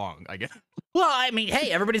was too long, I guess. Well, I mean,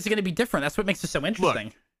 hey, everybody's going to be different. That's what makes it so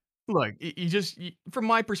interesting. Look, from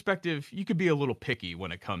my perspective, you could be a little picky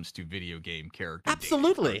when it comes to video game characters.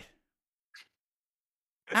 Absolutely.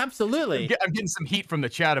 Absolutely. I'm getting some heat from the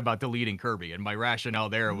chat about deleting Kirby, and my rationale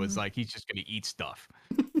there was like he's just going to eat stuff.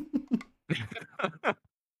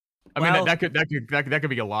 I mean, that could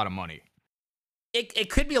be a lot of money. It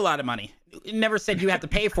could be a lot of money. It never said you have to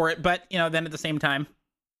pay for it, but then at the same time,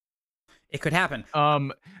 it could happen.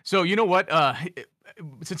 So you know what?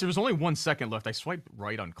 Since there was only 1 second left, I swiped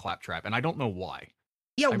right on Claptrap, and I don't know why.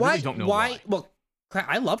 Yeah, I why? really don't know why. Well,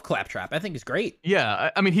 I love Claptrap. I think he's great.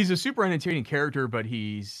 Yeah, I mean, he's a super entertaining character, but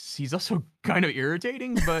he's also kind of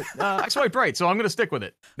irritating. But I swiped right, so I'm gonna stick with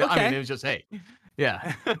it. Okay. I mean, it was just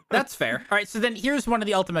yeah. That's fair. All right, so then here's one of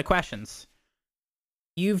the ultimate questions.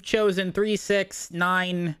 You've chosen 3, 6,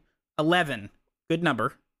 9, 11. Good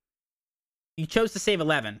number. You chose to save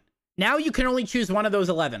 11. Now you can only choose one of those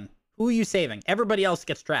 11. Who are you saving? Everybody else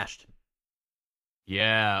gets trashed.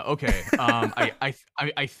 Yeah. Okay.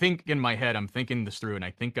 I think in my head I'm thinking this through, and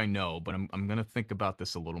I think I know, but I'm gonna think about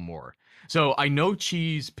this a little more. So I know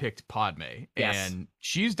Cheese picked Padme, Yes. and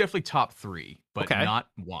she's definitely top 3, but Okay. not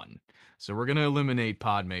 1. So we're gonna eliminate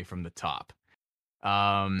Padme from the top.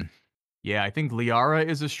 Yeah, I think Liara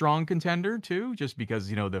is a strong contender too, just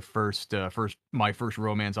because my first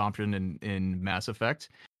romance option in Mass Effect.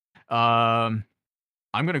 I'm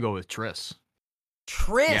gonna go with Triss.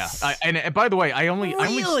 Triss. Yeah, and by the way, I only,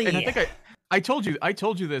 Really? and I think I told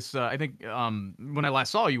you this. I think when I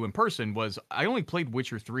last saw you in person was I only played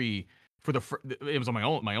Witcher 3 for it was on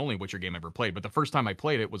my only Witcher game I ever played, but the first time I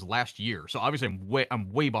played it was last year. So obviously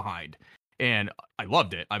I'm way behind, and I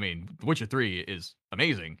loved it. I mean, Witcher 3 is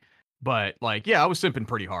amazing, but like I was simping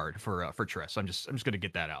pretty hard for Triss. I'm just gonna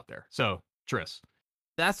get that out there. So Triss.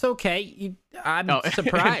 That's okay. I'm Oh,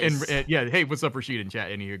 surprised. and yeah, hey, what's up, Rashid in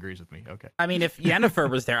chat? And he agrees with me. Okay. I mean, if Yennefer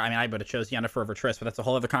was there, I would have chose Yennefer over Triss, but that's a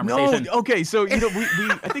whole other conversation. No, okay, so we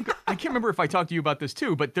I think I can't remember if I talked to you about this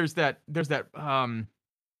too, but there's that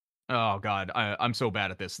oh god, I'm so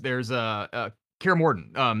bad at this. There's Kaer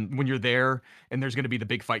Morhen. When you're there and there's going to be the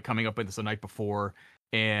big fight coming up, it's the night before,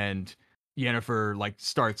 and Yennefer like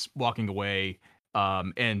starts walking away,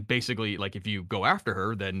 and basically like if you go after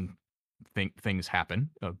her, then things happen.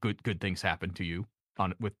 Good things happen to you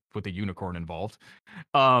with the unicorn involved.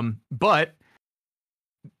 But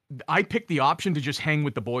I picked the option to just hang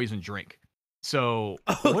with the boys and drink. So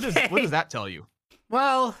what does that tell you?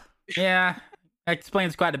 Well, yeah, that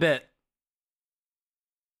explains quite a bit.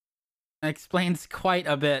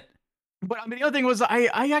 But I mean, the other thing was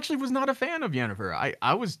I actually was not a fan of Yennefer.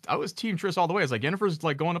 I was Team Triss all the way. I was like, Yennefer's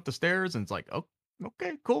like going up the stairs, and it's like, oh,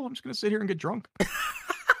 okay, cool. I'm just gonna sit here and get drunk.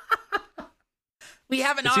 We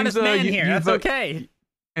have an honest man here. That's okay.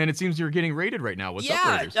 And it seems you're getting raided right now. What's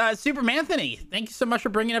up, Raiders? Super Anthony, thank you so much for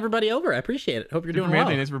bringing everybody over. I appreciate it. Hope you're doing well.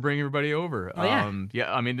 Anthony, thanks for bringing everybody over. Oh, yeah.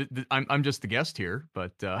 Yeah, I mean, I'm just the guest here,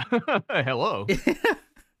 but hello.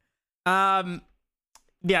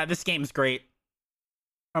 Yeah, this game's great.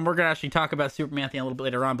 We're gonna actually talk about Super Anthony a little bit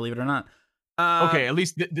later on, believe it or not. Okay, at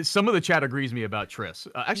least some of the chat agrees me about Triss.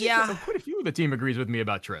 Actually, Yeah. quite a few of the team agrees with me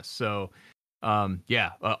about Triss. So,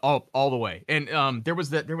 all the way. And there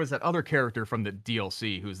was that other character from the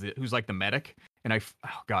DLC who's like the medic, and I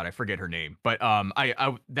forget her name, but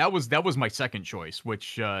that was my second choice,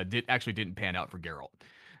 which didn't pan out for Geralt.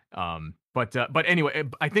 But anyway,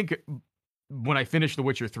 I think when I finished The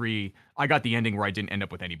Witcher 3, I got the ending where I didn't end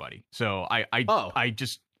up with anybody. So I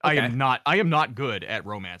am not good at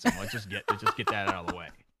romancing. Let's just get that out of the way.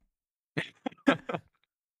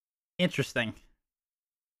 Interesting.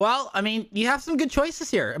 Well, I mean, you have some good choices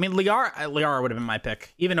here. I mean, Liara would have been my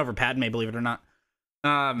pick, even over Padme, believe it or not.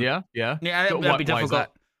 Yeah. Yeah, So that'd be difficult. why is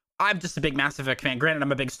that? I'm just a big Mass Effect fan. Granted,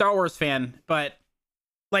 I'm a big Star Wars fan, but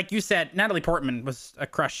like you said, Natalie Portman was a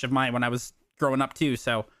crush of mine when I was growing up too.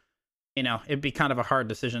 So, it'd be kind of a hard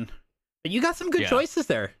decision. But you got some good choices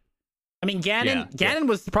there. I mean, Ganon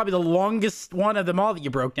was probably the longest one of them all that you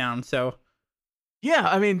broke down. So. Yeah,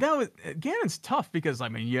 I mean Ganon's tough because I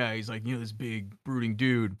mean, yeah, he's like this big brooding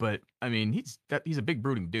dude, but I mean he's a big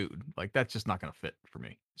brooding dude. Like that's just not gonna fit for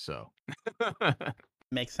me. So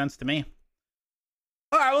Makes sense to me.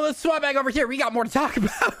 All right, well, let's swap back over here. We got more to talk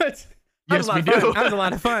about. That was Yes, a lot we of fun. do. That was a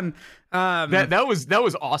lot of fun. That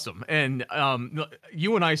was awesome. And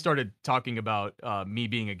you and I started talking about me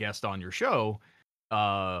being a guest on your show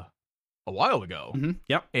a while ago.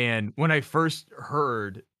 Yep. And when I first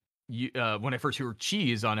heard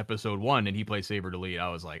Cheese on episode 1 and he plays Saber Delete, I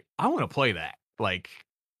was like, I want to play that. Like,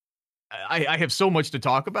 I have so much to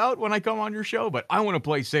talk about when I come on your show, but I want to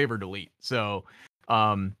play Saber Delete. So,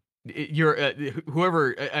 you're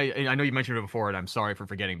whoever I know you mentioned it before, and I'm sorry for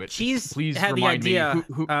forgetting, but Cheese please had the remind idea. me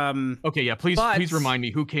who. Okay, yeah, please but- remind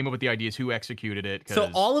me who came up with the ideas, who executed it. So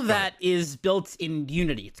 'cause- all of that is built in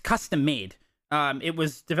Unity. It's custom made. It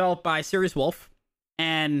was developed by Sirius Wolf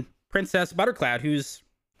and Princess Buttercloud, who's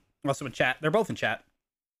also in chat. They're both in chat.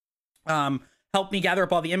 Helped me gather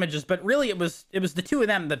up all the images, but really it was the two of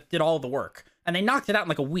them that did all the work, and they knocked it out in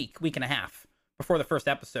like a week and a half before the first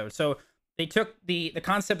episode. So they took the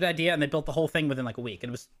concept idea and they built the whole thing within like a week, and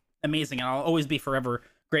it was amazing. And I'll always be forever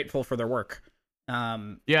grateful for their work.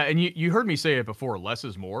 Yeah, and you heard me say it before, less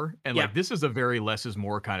is more, and Yeah. like this is a very less is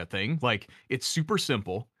more kind of thing. Like, it's super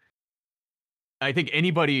simple. I think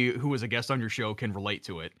anybody who was a guest on your show can relate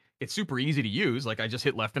to it. It's super easy to use. Like, I just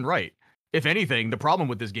hit left and right. If anything, the problem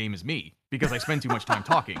with this game is me, because I spend too much time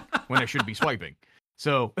talking when I should be swiping.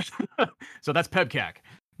 So so that's PEBCAC.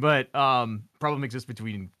 But problem exists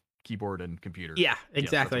between keyboard and computer. Yeah, Yes, that's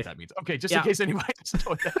exactly. what that means. Okay, just Yeah. in case anybody doesn't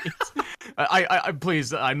know what that means. I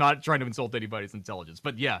please, I'm not trying to insult anybody's intelligence,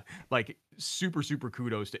 but yeah, like super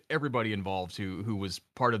kudos to everybody involved who was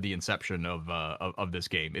part of the inception of this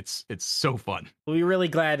game. It's so fun. We're really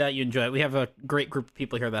glad that you enjoy it. We have a great group of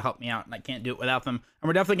people here that help me out, and I can't do it without them. And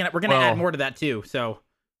we're definitely gonna add more to that too. So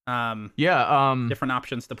different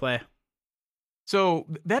options to play. So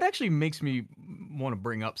that actually makes me want to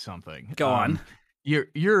bring up something. Go on.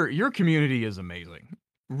 Your community is amazing.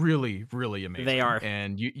 Really amazing. They are.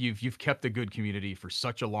 And you've kept a good community for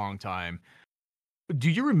such a long time. Do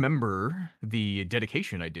you remember the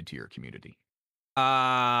dedication I did to your community?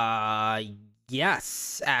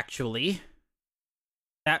 Yes, actually.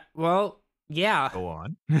 Yeah. Go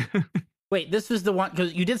on. Wait, this was the one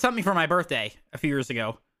because you did something for my birthday a few years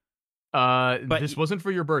ago. This wasn't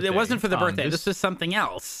for your birthday. It wasn't for the birthday. This was something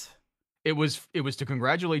else. It was to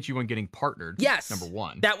congratulate you on getting partnered. Yes. Number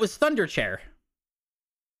one. That was Thunder Chair.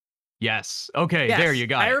 Yes. Okay. Yes. There you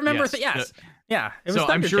go. I remember. Yes. Yeah. It was so I'm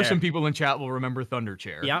Thunder sure Chair. some people in chat will remember Thunder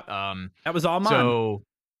Chair. Yep. That was all mine. So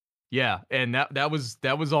yeah, and that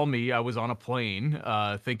was all me. I was on a plane,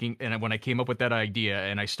 thinking, and when I came up with that idea,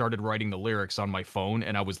 and I started writing the lyrics on my phone,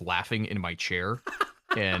 and I was laughing in my chair.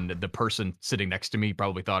 And the person sitting next to me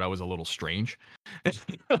probably thought I was a little strange.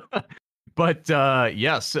 But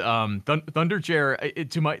yes, Thunder Chair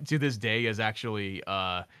to this day is actually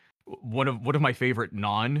one of my favorite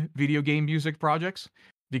non-video game music projects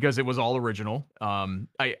because it was all original.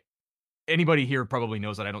 Anybody here probably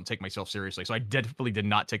knows that I don't take myself seriously, so I definitely did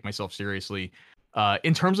not take myself seriously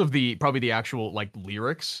in terms of the actual like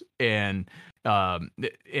lyrics and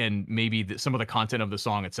maybe some of the content of the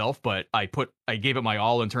song itself. But I gave it my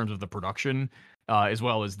all in terms of the production. As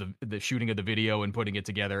well as the shooting of the video and putting it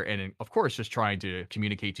together, and of course, just trying to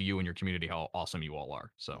communicate to you and your community how awesome you all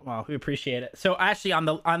are. So, well, we appreciate it. So, actually, on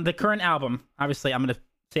the current album, obviously, I'm gonna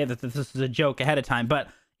say that this is a joke ahead of time, but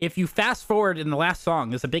if you fast forward in the last song,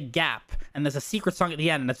 there's a big gap, and there's a secret song at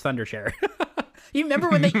the end, and it's Thunder Chair. You remember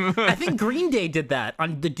when I think Green Day did that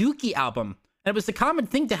on the Dookie album, and it was a common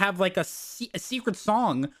thing to have like a secret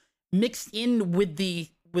song mixed in with the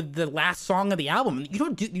last song of the album. You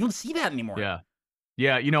don't see that anymore.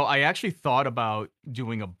 Yeah, I actually thought about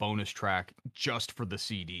doing a bonus track just for the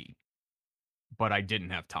CD, but I didn't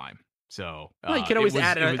have time. So, well, you could always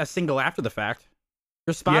add a single after the fact.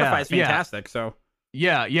 Your Spotify is fantastic, so.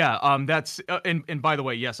 Yeah. That's and by the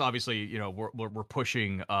way, yes, obviously, we're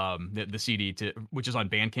pushing the CD which is on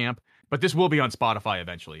Bandcamp, but this will be on Spotify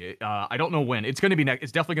eventually. I don't know when. It's going to be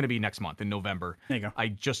it's definitely going to be next month in November. There you go. I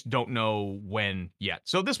just don't know when yet.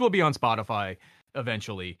 So this will be on Spotify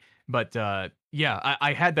eventually. But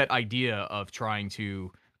I had that idea of trying to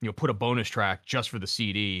put a bonus track just for the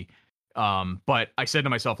CD. But I said to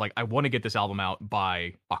myself, like, I want to get this album out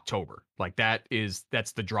by October. Like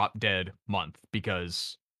that's the drop dead month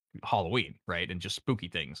because Halloween, right? And just spooky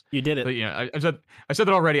things. You did it. But I said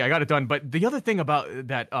that already. I got it done. But the other thing about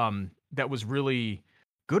that that was really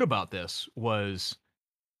good about this was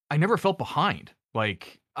I never felt behind.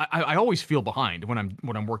 Like I always feel behind when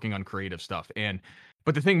I'm working on creative stuff.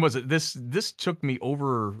 But the thing was that this took me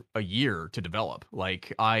over a year to develop.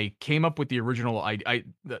 Like I came up with the original,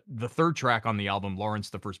 the third track on the album, Lawrence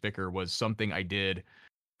the First Vicar, was something I did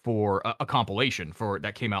for a compilation for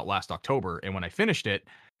that came out last October. And when I finished it,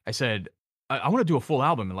 I said, I want to do a full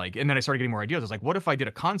album. And then I started getting more ideas. I was like, what if I did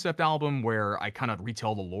a concept album where I kind of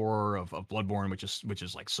retell the lore of Bloodborne, which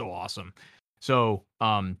is like so awesome. So,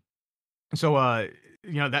 you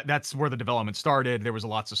know, that's where the development started. There was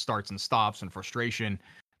lots of starts and stops and frustration.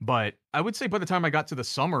 But I would say by the time I got to the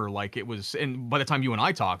summer, like it was, and by the time you and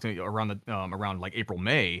I talked around like April,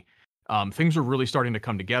 May, things were really starting to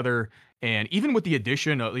come together. And even with the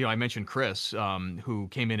addition of, you know, I mentioned Chris, who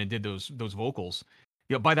came in and did those vocals.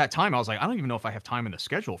 You know, by that time I was like, I don't even know if I have time in the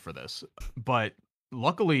schedule for this. But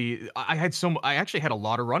luckily, I actually had a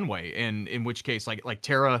lot of runway, and in which case, like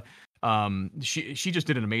Tara, she just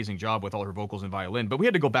did an amazing job with all her vocals and violin. But we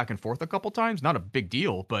had to go back and forth a couple times. Not a big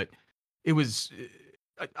deal, but it was.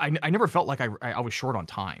 I never felt like I was short on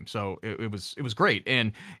time, so it was great,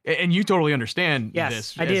 and you totally understand Yes,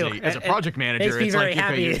 this I do. As a project manager. Makes me It's very like,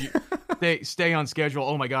 happy. okay, stay on schedule.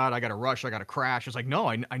 Oh my god, I got to rush, I got to crash. It's like, no,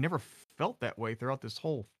 I never felt that way throughout this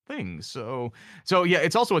whole thing. So yeah,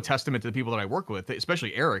 it's also a testament to the people that I work with,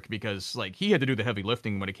 especially Eric, because like he had to do the heavy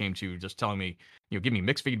lifting when it came to just telling me, you know, give me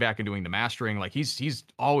mixed feedback and doing the mastering. Like he's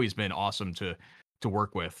always been awesome to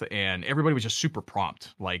work with, and everybody was just super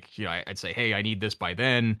prompt. Like, you know, I'd say, hey, I need this by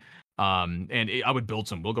then. I would build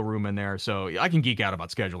some wiggle room in there. So I can geek out about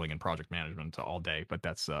scheduling and project management all day, but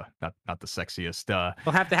that's not the sexiest.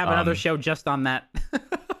 We'll have to have another show just on that.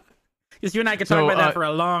 Because you and I could talk about that for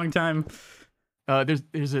a long time. There's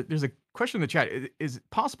a question in the chat. Is it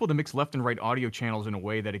possible to mix left and right audio channels in a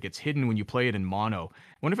way that it gets hidden when you play it in mono?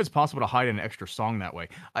 I wonder if it's possible to hide an extra song that way.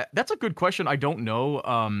 That's a good question. I don't know.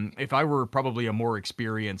 If I were probably a more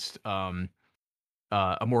experienced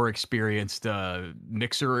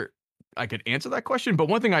mixer, I could answer that question. But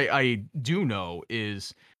one thing I do know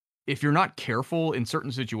is if you're not careful in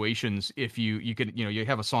certain situations, if you could, you know, you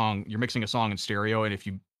have a song, you're mixing a song in stereo, and if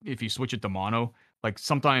you switch it to mono, like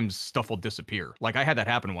sometimes stuff will disappear. Like I had that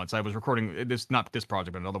happen once. I was recording not this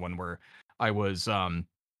project, but another one where I was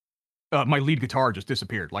my lead guitar just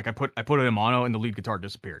disappeared. Like I put it in mono and the lead guitar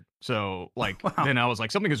disappeared. So like Wow. then I was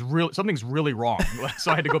like, something's really wrong.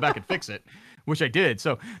 So I had to go back and fix it, which I did.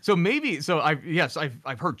 So maybe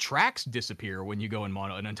I've heard tracks disappear when you go in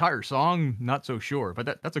mono. An entire song, not so sure.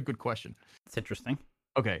 But that's a good question. It's interesting.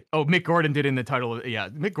 Okay. Oh, Mick Gordon did in the title. Yeah,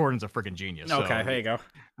 Mick Gordon's a freaking genius. Okay, So, there you go.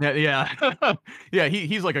 yeah. Yeah,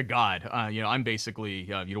 he's like a god. You know, I'm basically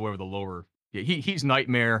you know, whatever the lower. Yeah, he's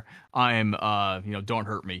Nightmare. I'm you know, Don't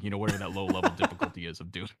Hurt Me. You know, whatever that low level difficulty is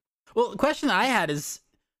of Doom. Well, the question that I had is,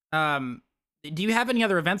 do you have any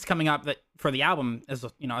other events coming up that for the album as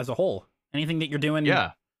a whole? Anything that you're doing?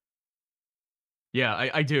 Yeah,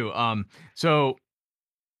 I do. So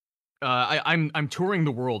I'm touring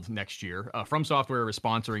the world next year. From Software is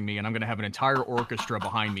sponsoring me, and I'm going to have an entire orchestra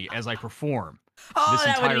behind me as I perform Oh, this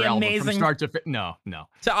that would entire be album amazing. from start to finish. No.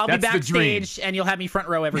 So I'll That's be the dream. backstage, and you'll have me front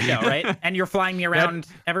row every show, right? And you're flying me around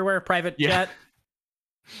everywhere, private Yeah. jet.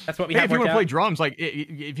 That's what we Hey, have if you worked want to play out. drums, like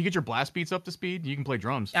if you get your blast beats up to speed, you can play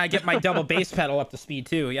drums. I get my double bass pedal up to speed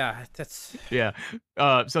too. Yeah, that's Yeah.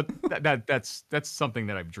 So that's something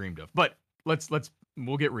that I've dreamed of. But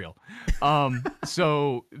we'll get real.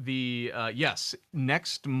 So the yes,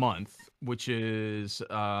 next month, which is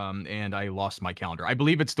and I lost my calendar. I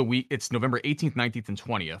believe it's November 18th, 19th, and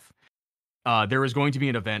 20th. There is going to be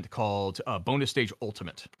an event called Bonus Stage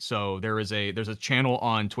Ultimate. So there's a channel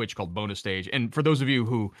on Twitch called Bonus Stage, and for those of you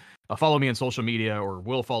who follow me on social media or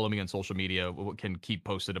will follow me on social media, can keep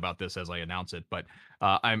posted about this as I announce it. But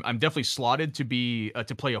I'm definitely slotted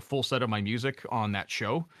to play a full set of my music on that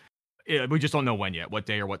show. We just don't know when yet, what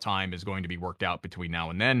day or what time is going to be worked out between now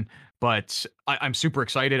and then. But I'm super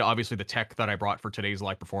excited. Obviously, the tech that I brought for today's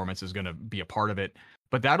live performance is going to be a part of it.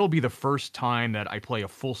 But that'll be the first time that I play a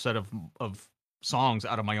full set of songs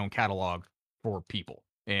out of my own catalog for people,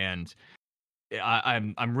 and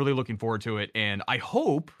I'm really looking forward to it. And I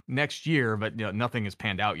hope next year, but you know, nothing has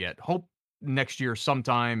panned out yet. Hope next year,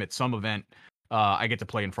 sometime at some event, I get to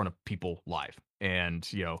play in front of people live.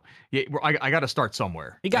 And you know, yeah, I got to start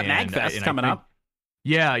somewhere. you got And, Magfest coming up.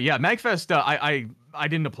 Yeah, Magfest. I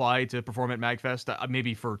didn't apply to perform at Magfest.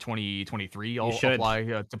 Maybe for 2023, I'll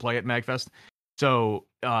apply to play at Magfest. So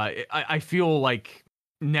I feel like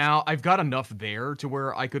now I've got enough there to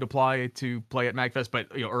where I could apply to play at Magfest. But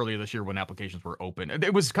you know, earlier this year when applications were open,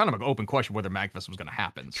 it was kind of an open question whether Magfest was going to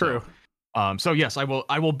happen. True. So yes, I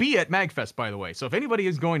will be at Magfest, by the way. So if anybody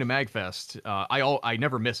is going to Magfest, I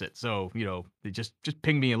never miss it. So you know, just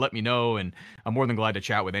ping me and let me know, and I'm more than glad to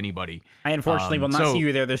chat with anybody. I unfortunately will not see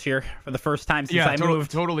you there this year for the first time since I moved.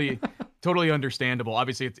 Totally understandable.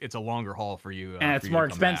 Obviously, it's a longer haul for you, and it's more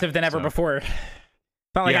expensive than ever before. It's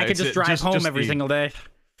not like I could just drive home every single day.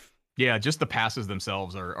 Yeah, just the passes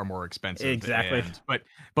themselves are more expensive, Exactly. and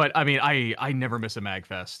but I mean, I never miss a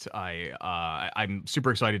MagFest. I'm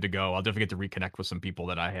super excited to go. I'll definitely get to reconnect with some people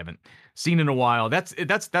that I haven't seen in a while. That's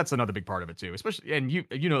another big part of it too. Especially, and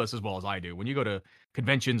you know this as well as I do. When you go to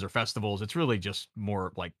conventions or festivals, it's really just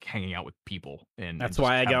more like hanging out with people and That's just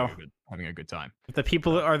why I go. having a good time. If the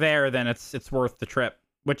people So are there, then it's worth the trip.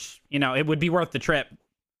 Which, it would be worth the trip,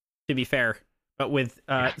 to be fair. But with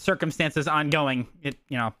yeah. circumstances ongoing,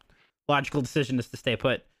 logical decision is to stay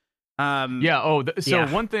put. Yeah. Oh, so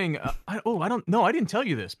Yeah. one thing. I don't know. I didn't tell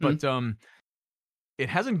you this, Mhm. but it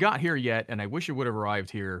hasn't got here yet, and I wish it would have arrived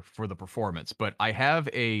here for the performance. But I have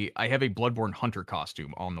a Bloodborne Hunter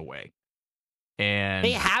costume on the way, They and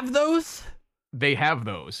have those? they have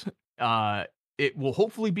those. It will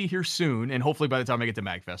hopefully be here soon, and hopefully by the time I get to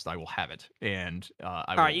Magfest, I will have it, and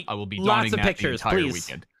All right, I will be lots donning of that the pictures, entire please.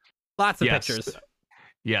 weekend. Lots of Yes, pictures.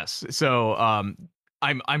 yes. So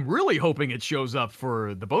I'm really hoping it shows up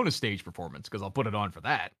for the bonus stage performance because I'll put it on for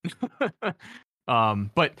that.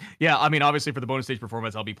 But yeah, I mean, obviously for the bonus stage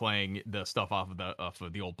performance, I'll be playing the stuff off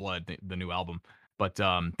of the Old Blood, the new album. But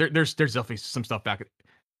there's definitely some stuff back.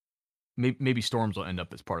 Maybe Storms will end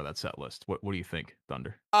up as part of that set list. What do you think,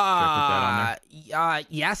 Thunder? Should I put that on there?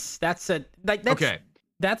 Yes, Okay.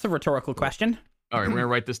 that's a rhetorical question. All right, we're gonna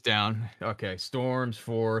write this down. Okay, Storms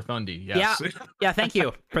for Thundy. Yeah, Yes. yeah. Thank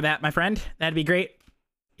you for that, my friend. That'd be great.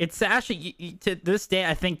 It's actually to this day,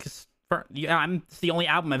 I think it's the only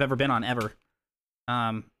album I've ever been on ever.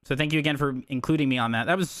 So thank you again for including me on that.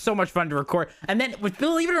 That was so much fun to record. And then,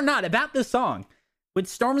 believe it or not, about this song, with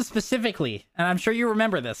Storm specifically, and I'm sure you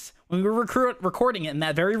remember this, when we were recording it in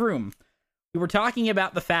that very room, we were talking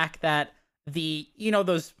about the fact that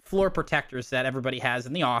those floor protectors that everybody has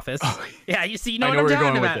in the office. Oh, yeah, you see, I what know I'm where you're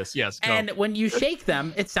talking going about. with this. Yes. Go. And when you shake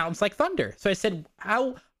them, it sounds like thunder. So I said,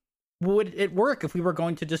 how would it work if we were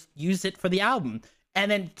going to just use it for the album? And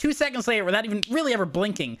then 2 seconds later, without even really ever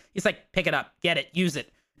blinking, he's like, pick it up, get it, use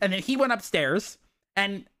it. And then he went upstairs,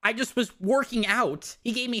 and I just was working out.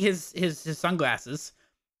 He gave me his sunglasses,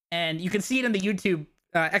 and you can see it in the YouTube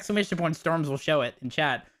exclamation point Storms will show it in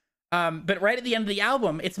chat. But right at the end of the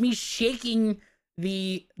album, it's me shaking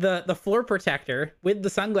the floor protector with the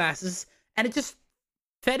sunglasses, and it just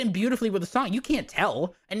fed in beautifully with the song. You can't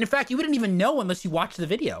tell, and in fact, you wouldn't even know unless you watch the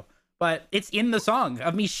video. But it's in the song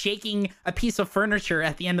of me shaking a piece of furniture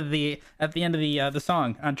at the end of the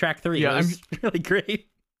song on track 3. Yeah, it was really great.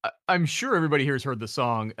 I'm sure everybody here has heard the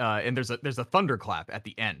song, and there's a thunderclap at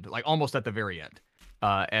the end, like almost at the very end,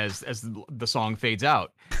 as the song fades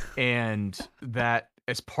out, and that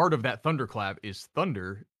as part of that thunderclap is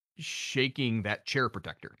Thunder shaking that chair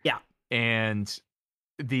protector. Yeah, and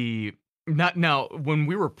not now when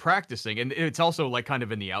we were practicing, and it's also like kind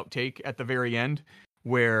of in the outtake at the very end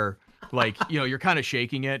where like you're kind of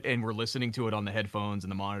shaking it and we're listening to it on the headphones and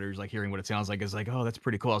the monitors, like hearing what it sounds like. It's like, oh, that's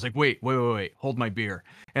pretty cool. I was like, wait, hold my beer.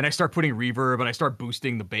 And I start putting reverb and I start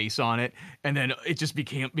boosting the bass on it, and then it just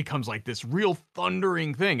becomes like this real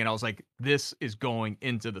thundering thing, and I was like, this is going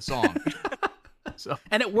into the song. So,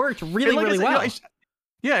 and it worked really well.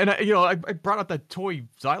 Yeah, and I brought out that toy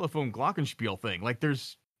xylophone glockenspiel thing. Like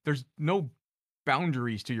there's no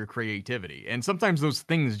boundaries to your creativity, and sometimes those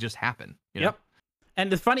things just happen. Yep. And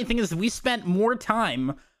the funny thing is, we spent more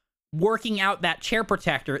time working out that chair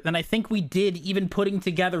protector than I think we did even putting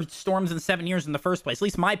together Storms in 7 years in the first place. At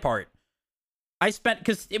least my part. I spent,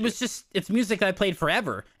 because it's music that I played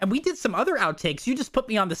forever. And we did some other outtakes. You just put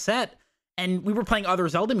me on the set, and we were playing other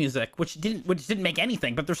Zelda music, which didn't make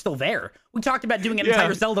anything, but they're still there. We talked about doing an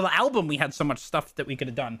entire Zelda album. We had so much stuff that we could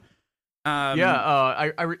have done.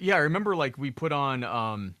 I remember like we put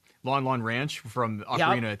on Lon Ranch from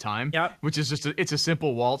Ocarina of Time, which is just it's a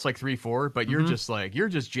simple waltz, like 3/4, but you're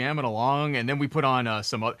just jamming along. And then we put on I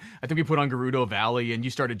think we put on Gerudo Valley, and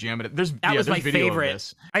you started jamming it. There's my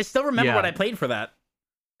favorite. I still remember what I played for that.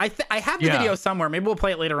 I have the video somewhere. Maybe we'll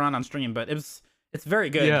play it later on stream, but it's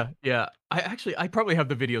very good. Yeah. I probably have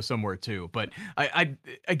the video somewhere too, but I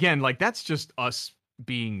again, like that's just us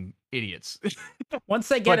being idiots.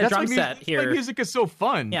 Once I get a drum set here, music is so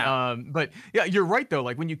fun. Yeah. But yeah, you're right though.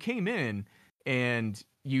 Like when you came in and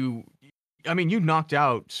you knocked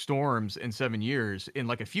out Storms in 7 years in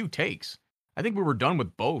like a few takes. I think we were done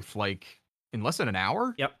with both like in less than an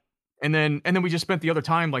hour. Yep. And then we just spent the other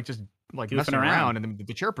time like just like messing around and then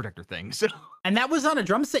the chair protector thing. So. And that was on a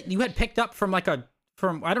drum set you had picked up from I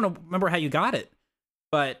don't know, remember how you got it.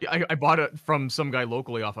 But I bought it from some guy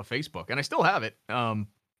locally off of Facebook, and I still have it.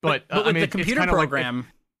 But with the computer program,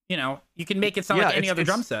 you can make it sound like any other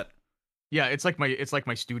drum set. Yeah, it's like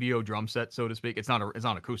my studio drum set, so to speak. It's not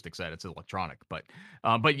an acoustic set, it's electronic, but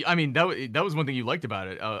I mean that was one thing you liked about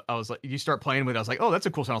it. I was like, you start playing with it, I was like, oh, that's a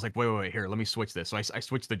cool sound. I was like, wait, here, let me switch this. So I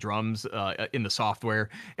switched the drums in the software,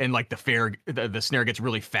 and like the snare gets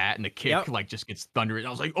really fat, and the kick Yep. like just gets thunderous. I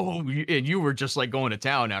was like, oh, and you were just like going to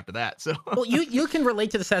town after that. So Well, you can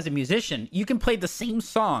relate to this as a musician. You can play the same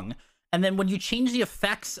song, and then when you change the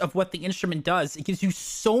effects of what the instrument does, it gives you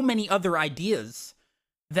so many other ideas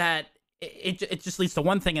that it just leads to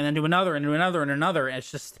one thing and then to another and to another and another. And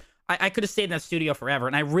it's just I could have stayed in that studio forever,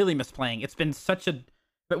 and I really miss playing. It's been such a. If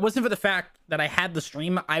it wasn't for the fact that I had the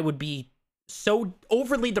stream, I would be so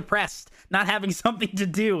overly depressed not having something to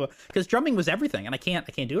do because drumming was everything, and I can't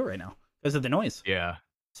do it right now because of the noise. yeah.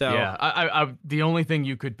 So Yeah, I the only thing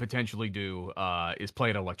you could potentially do is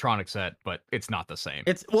play an electronic set, but it's not the same.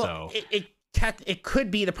 it's well, So it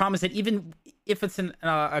could be. The problem is that even if it's an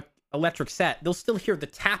a electric set, they'll still hear the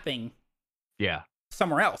tapping yeah,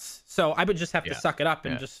 somewhere else. So I would just have to yeah, suck it up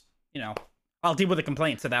and yeah. just, I'll deal with the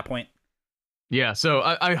complaints at that point. Yeah, so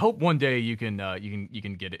I hope one day you can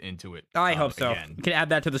get into it I hope so. again, We can add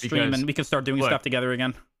that to the stream because and we can start doing look, stuff together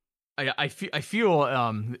again. I feel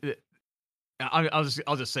I'll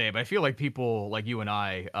just say it, but I feel like people like you and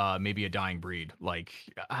I may be a dying breed. Like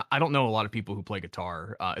I don't know a lot of people who play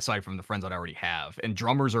guitar aside from the friends that I already have, and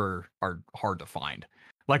drummers are hard to find.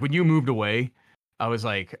 Like when you moved away, I was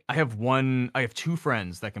like, I have two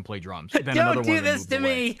friends that can play drums. Then another Don't one do of them this moved to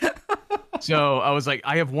away. me. So I was like,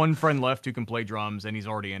 I have one friend left who can play drums, and he's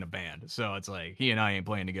already in a band. So it's like he and I ain't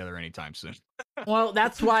playing together anytime soon. Well,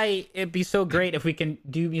 that's why it'd be so great if we can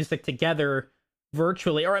do music together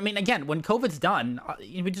virtually. Or, I mean, again, when COVID's done,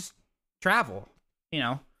 we just travel,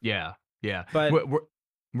 Yeah, yeah. But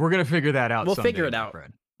We're gonna figure that out. we'll Someday, figure it my out.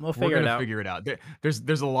 friend. We'll We're figure it gonna out. figure it out.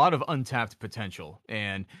 There's a lot of untapped potential,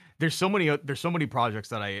 and there's so many projects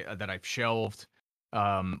that I've shelved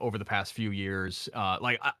over the past few years.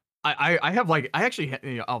 Like I have like I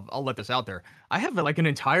actually I'll let this out there. I have like an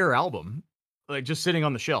entire album like just sitting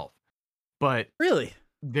on the shelf, but Really?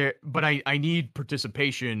 I need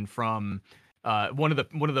participation from one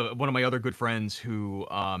of my other good friends who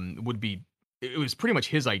would be it was pretty much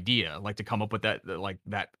his idea, like to come up with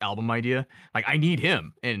that album idea. Like I need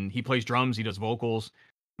him, and he plays drums, he does vocals,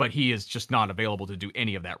 but he is just not available to do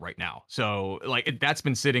any of that right now. So like that's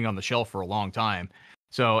been sitting on the shelf for a long time.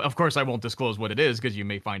 So of course I won't disclose what it is because you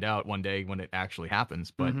may find out one day when it actually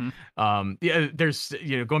happens. But Hmm. yeah, there's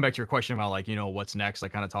going back to your question about like what's next. I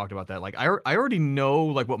kind of talked about that. Like I already know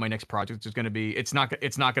like what my next project is going to be. It's not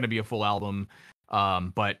going to be a full album.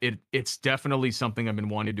 But it's definitely something I've been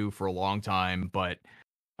wanting to do for a long time, but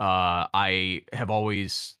I have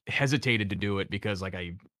always hesitated to do it because like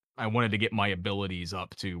I wanted to get my abilities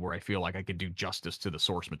up to where I feel like I could do justice to the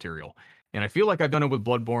source material. And I feel like I've done it with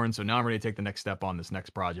Bloodborne, so now I'm ready to take the next step on this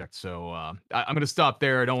next project. So I'm going to stop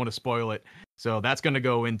there. I don't want to spoil it. So that's going to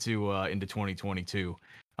go into 2022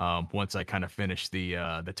 once I kind of finish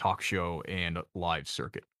the talk show and live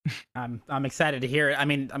circuit. I'm excited to hear it. I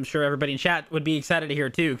mean, I'm sure everybody in chat would be excited to hear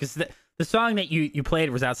it too, because the song that you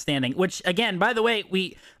played was outstanding. Which, again, by the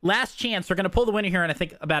way, last chance, we're gonna pull the winner here in I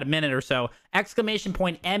think about a minute or so. Exclamation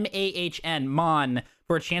point MAHN Mon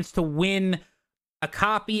for a chance to win a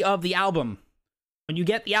copy of the album. When you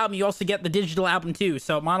get the album, you also get the digital album too.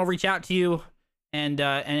 So Mon will reach out to you and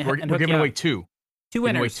We're hook giving you away up. two. Two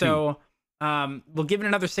Giving away winners. So we'll give it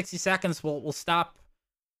another 60 seconds. We'll stop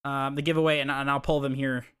the giveaway and I'll pull them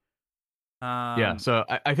here. Yeah, so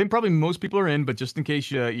I think probably most people are in, but just in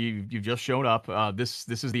case you've just shown up, this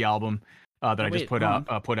is the album that I just put out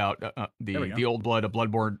the Old Blood, a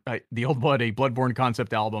Bloodborne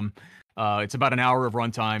concept album. It's about an hour of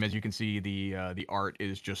runtime. As you can see, the art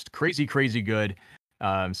is just crazy good.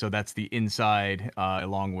 So that's the inside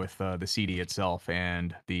along with the CD itself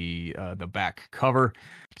and the back cover.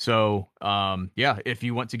 So yeah, if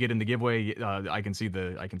you want to get in the giveaway, I can see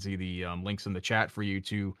the links in the chat for you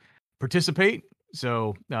to participate.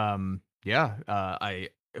 So yeah,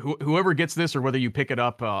 whoever gets this, or whether you pick it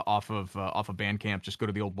up off of Bandcamp, just go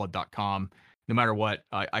to theoldblood.com. No matter what,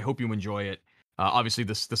 I hope you enjoy it. Obviously,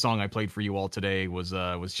 the song I played for you all today was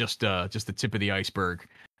just the tip of the iceberg.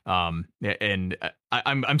 And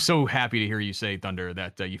I'm so happy to hear you say, Thunder,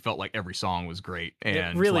 that you felt like every song was great. And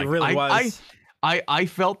it really was. I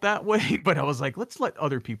felt that way, but I was like, let's let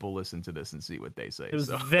other people listen to this and see what they say. It was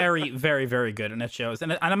very, very, very good, and it shows.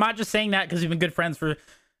 And I'm not just saying that because we've been good friends for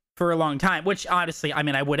a long time, which honestly, I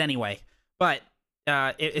mean, I would anyway. But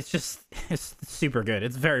it's super good.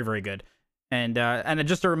 It's very, very good. And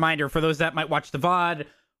just a reminder for those that might watch the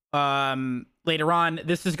VOD later on,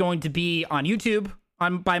 this is going to be on YouTube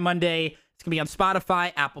by Monday. It's It's gonna be on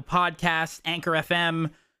Spotify, Apple Podcasts, Anchor FM,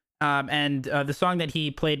 and the song that he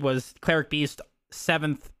played was Cleric Beast,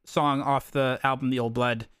 7th song off the album The Old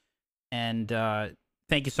Blood. And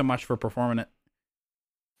thank you so much for performing it.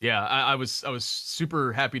 Yeah, I was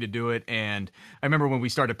super happy to do it, and I remember when we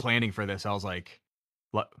started planning for this, I was like,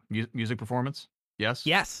 music performance? Yes.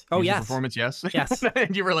 Yes. Oh, music yes. Performance? Yes. Yes.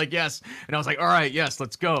 And you were like, yes, and I was like, all right, yes,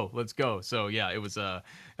 let's go. So yeah, it was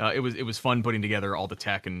fun putting together all the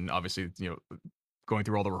tech, and obviously, going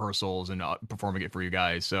through all the rehearsals and performing it for you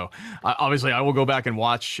guys. So obviously, I will go back and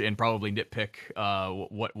watch and probably nitpick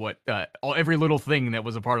every little thing that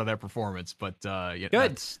was a part of that performance. But yeah,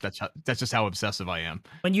 good. That's just how obsessive I am.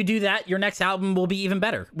 When you do that, your next album will be even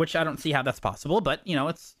better, which I don't see how that's possible. But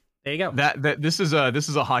it's there you go. This is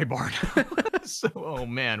a high bar. So, oh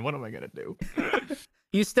man, what am I gonna do?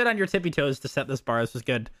 You stood on your tippy toes to set this bar. This was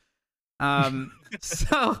good.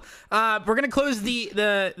 So we're gonna close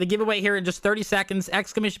the giveaway here in just 30 seconds.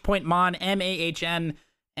 !Mon MAHN,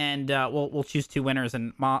 and we'll choose 2 winners,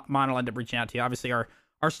 and Mon will end up reaching out to you. Obviously, our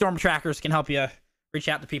storm trackers can help you reach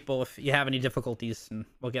out to people if you have any difficulties, and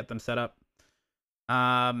we'll get them set up.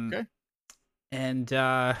 Okay. And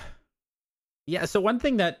yeah. So one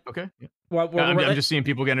thing that Yeah. I'm just seeing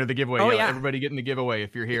people get into the giveaway. Oh, yeah. Everybody get in the giveaway.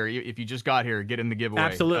 If you're here, if you just got here, get in the giveaway.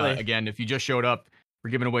 Absolutely. Again, if you just showed up,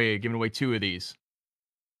 we're giving away 2 of these.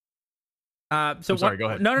 So sorry, go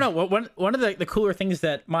ahead. No. One of the cooler things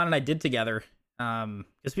that Mon and I did together,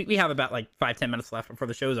 because we have about like 5-10 minutes left before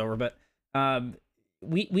the show's over, but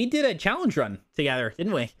we did a challenge run together,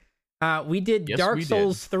 didn't we? We did Dark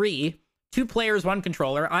Souls 3, 2 players, 1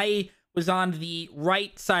 controller. I was on the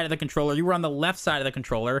right side of the controller. You were on the left side of the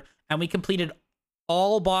controller, and we completed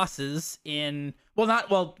all bosses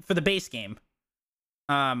for the base game.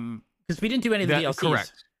 Because we didn't do any of the DLCs.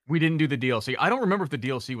 Correct. We didn't do the DLC. I don't remember if the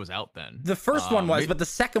DLC was out then. The first one was, but the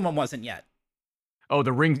second one wasn't yet. Oh,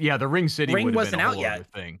 the Ring. Yeah, the Ring City wasn't out yet.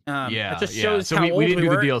 Thing. It just shows so how we old didn't we do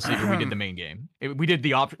were. the DLC, but we did the main game. We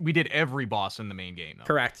did every boss in the main game. Though.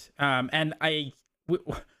 Correct. And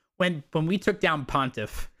when we took down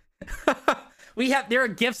Pontiff, there are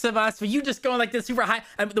gifs of us, but you just going like this super high.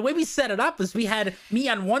 The way we set it up is we had me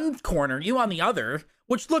on one corner, you on the other,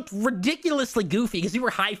 which looked ridiculously goofy because we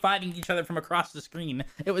were high-fiving each other from across the screen.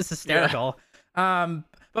 It was hysterical. Yeah.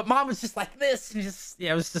 But Mom was just like this. And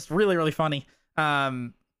it was just really, really funny.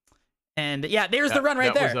 And yeah, there's the run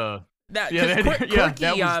right there.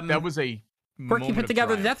 That was a Quirky put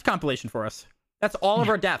together the death compilation for us. That's all of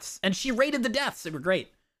our deaths. And she rated the deaths. They were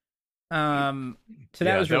great. So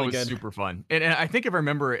that was really good. Super fun. And I think if I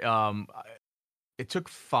remember, it took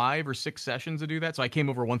 5 or 6 sessions to do that. So I came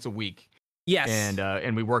over once a week. Yes.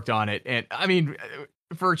 And we worked on it. And I mean,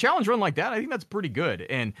 for a challenge run like that, I think that's pretty good.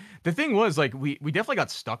 And the thing was, like, we definitely got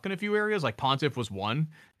stuck in a few areas. Like Pontiff was one,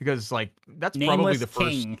 because like that's probably the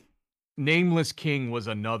first. Nameless King was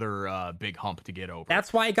another big hump to get over.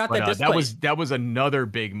 That's why I got that display. That was another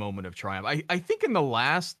big moment of triumph. I think in the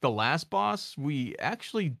last boss, we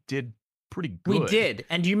actually did pretty good. We did.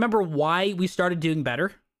 And do you remember why we started doing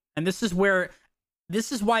better? And this is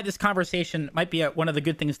why this conversation might be one of the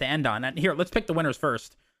good things to end on. And here, let's pick the winners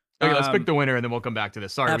first. Okay, let's pick the winner, and then we'll come back to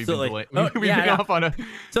this. Sorry, absolutely. we've been off on a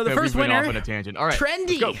first winner, off on a tangent. All right,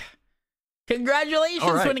 Trendy.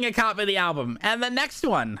 Congratulations, winning a copy of the album. And the next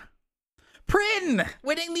one, Prin,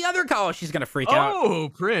 winning the other call. She's gonna freak out. Oh,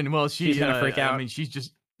 Prin. Well, she's gonna freak out. I mean, she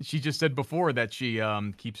just said before that she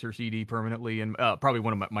keeps her CD permanently, and probably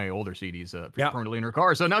one of my older CDs permanently in her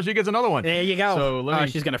car. So now she gets another one. There you go. So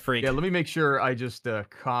she's gonna freak. Yeah, let me make sure I just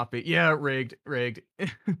copy. Yeah, rigged.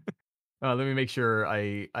 Let me make sure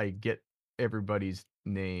I get everybody's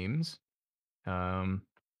names.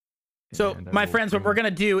 So my friends, what we're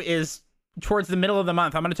gonna do is towards the middle of the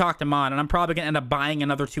month, I'm gonna talk to Mon, and I'm probably gonna end up buying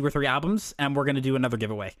another 2 or 3 albums, and we're gonna do another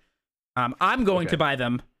giveaway. I'm going to buy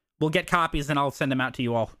them. We'll get copies, and I'll send them out to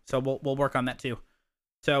you all. So we'll work on that too.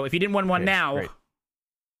 So if you didn't win one now, you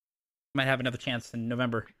might have another chance in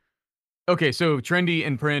November. Okay, so Trendy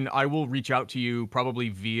and Prin, I will reach out to you probably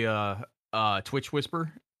via Twitch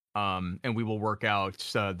Whisper. And we will work out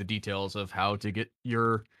the details of how to get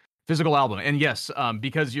your physical album. And yes,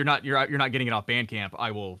 because you're not getting it off Bandcamp,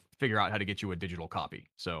 I will figure out how to get you a digital copy.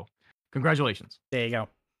 So, congratulations. There you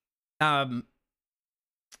go.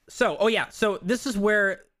 So this is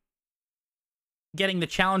where getting the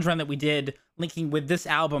challenge run that we did, linking with this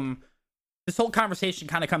album, this whole conversation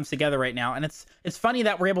kind of comes together right now. And it's funny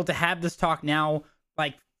that we're able to have this talk now,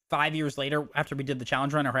 like 5 years later after we did the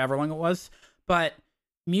challenge run, or however long it was. But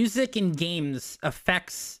music in games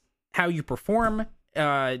affects how you perform,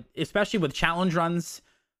 especially with challenge runs.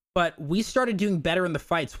 but we started doing better in the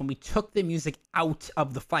fights when we took the music out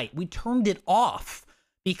of the fight. We turned it off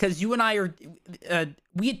because you and I are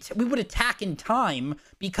we would attack in time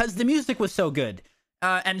because the music was so good.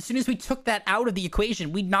 And as soon as we took that out of the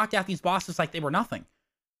equation, we knocked out these bosses like they were nothing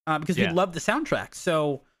because we loved the soundtrack.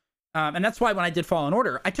 So, and that's why when I did Fallen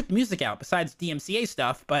Order, I took music out besides DMCA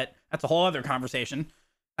stuff, but that's a whole other conversation.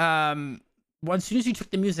 Well, as soon as you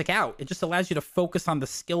took the music out, it just allows you to focus on the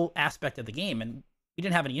skill aspect of the game, and we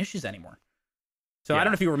didn't have any issues anymore. So I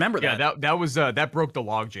don't know if you remember that. Yeah, that was that broke the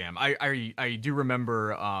logjam. I do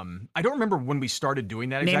remember. I don't remember when we started doing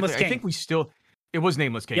that exactly. Nameless King. I think we still. It was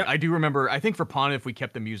Nameless King. Yep. I do remember. I think for Pontiff we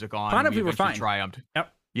kept the music on. Pontiff we were fine. Triumphed.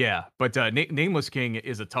 Yep. Yeah, but Nameless King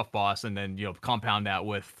is a tough boss, and then compound that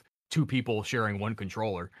with 2 people sharing 1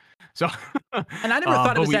 controller. So. And I never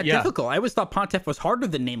thought it was that difficult. I always thought Pontiff was harder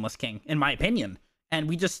than Nameless King, in my opinion, and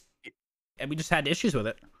we just had issues with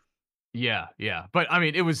it. Yeah, but I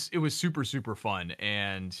mean, it was super super fun,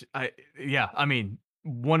 and I mean,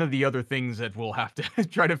 one of the other things that we'll have to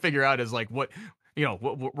try to figure out is like what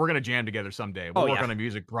we're gonna jam together someday. We'll work on a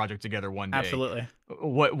music project together one day. Absolutely.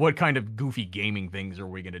 What kind of goofy gaming things are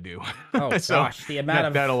we gonna do? Oh so gosh, the amount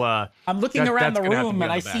of that'll I'm looking around the room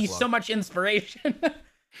and I see so much inspiration.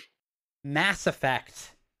 Mass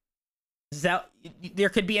Effect. There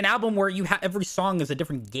could be an album where you have every song is a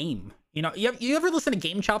different game. You ever listen to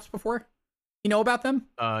Game Chops before? You know about them?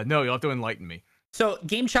 No, you'll have to enlighten me. So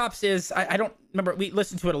Game Chops is, I don't remember, we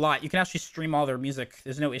listened to it a lot. You can actually stream all their music.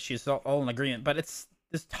 There's no issues, it's all in agreement. But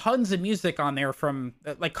there's tons of music on there from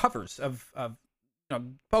like covers of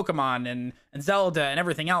Pokemon and Zelda and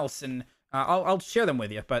everything else. And I'll share them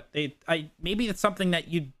with you. But maybe it's something that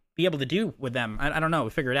you'd be able to do with them. I don't know. We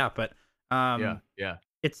figure it out. But yeah.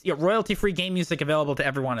 It's royalty-free game music available to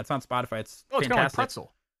everyone. It's on Spotify. It's fantastic. It's kind of like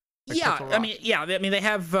Pretzel. Pretzel Rock. I mean, they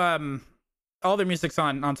have all their music's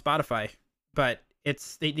on Spotify, but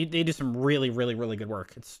they do some really, really, really good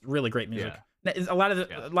work. It's really great music. Yeah. A lot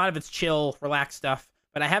of it's chill, relaxed stuff,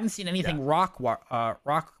 but I haven't seen anything rock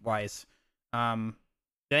wise.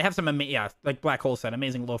 They have some like Black Hole said,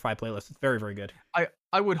 amazing lo-fi playlist. It's very, very good.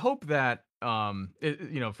 I would hope that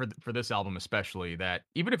for this album especially, that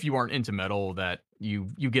even if you aren't into metal, that you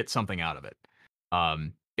get something out of it.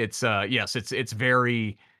 It's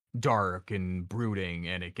very dark and brooding,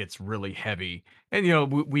 and it gets really heavy. And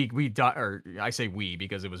I say we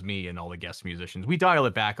because it was me and all the guest musicians. We dial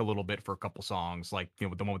it back a little bit for a couple songs, like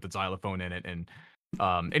with the one with the xylophone in it. And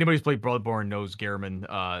anybody who's played Bloodborne knows Gehrman,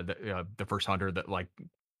 the first hunter, that like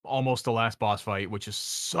almost the last boss fight, which is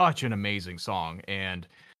such an amazing song. And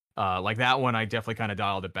like that one, I definitely kind of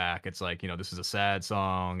dialed it back. It's like, this is a sad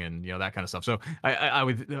song and, that kind of stuff. So I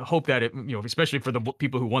would hope that it, especially for the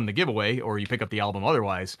people who won the giveaway or you pick up the album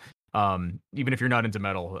otherwise, even if you're not into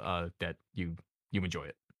metal, that you enjoy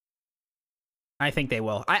it. I think they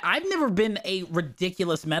will. I've never been a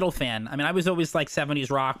ridiculous metal fan. I mean, I was always like 70s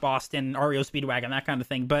rock, Boston, REO Speedwagon, that kind of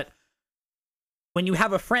thing. But when you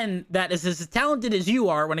have a friend that is as talented as you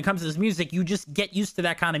are when it comes to this music, you just get used to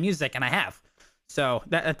that kind of music, and I have. So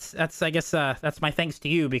that's I guess that's my thanks to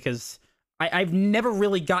you, because I've never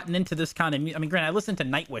really gotten into this kind of music. I mean, granted, I listened to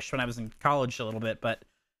Nightwish when I was in college a little bit, but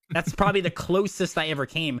that's probably the closest I ever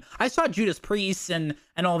came. I saw Judas Priest and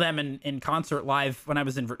all them in concert live when I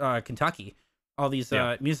was in Kentucky. All these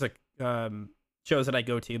music shows that I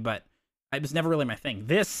go to, but it was never really my thing.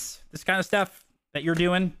 This kind of stuff that you're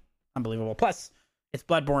doing, unbelievable. Plus, it's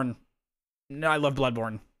Bloodborne. No, I love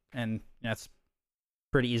Bloodborne, and that's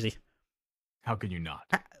pretty easy. How can you not?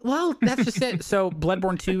 Well, that's just it. So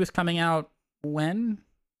Bloodborne 2 is coming out when?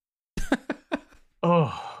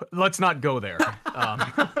 Oh, let's not go there.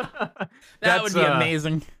 That would be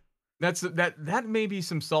amazing. That may be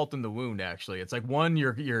some salt in the wound, actually. It's like, one,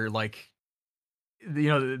 you're like,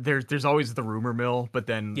 there's always the rumor mill, but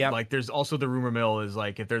then like there's also the rumor mill is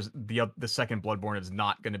like, if there's the second Bloodborne is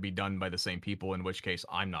not going to be done by the same people, in which case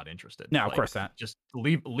I'm not interested. No, of course not. Just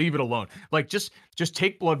leave it alone. Like just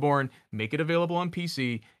take Bloodborne, make it available on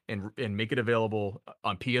PC, and make it available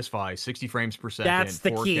on PS5, 60 frames per second, that's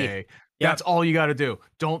the 4K. key. Yep. That's all you got to do.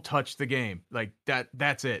 Don't touch the game. Like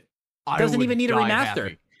that's it. It doesn't even need a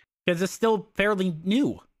remaster because it's still fairly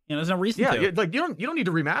new. There's no reason to. Yeah, like you don't need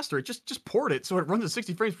to remaster it. Just port it so it runs at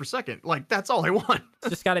 60 frames per second. Like, that's all I want. It's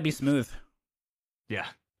just got to be smooth. Yeah.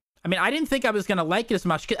 I mean, I didn't think I was going to like it as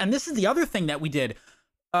much. And this is the other thing that we did.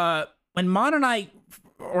 When Mon and I,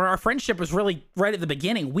 or our friendship was really right at the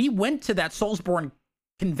beginning, we went to that Soulsborne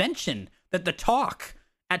convention, the talk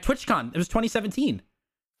at TwitchCon. It was 2017.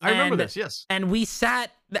 I remember this, yes. And we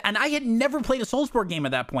sat, and I had never played a Soulsborne game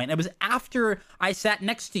at that point. It was after I sat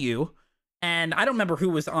next to you And I don't remember who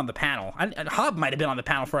was on the panel. Hub might have been on the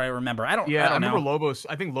panel for I remember. I don't remember know. Lobos.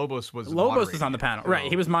 I think Lobos was on the panel. Right.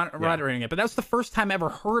 He was moderating it. But that was the first time I ever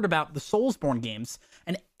heard about the Soulsborne games.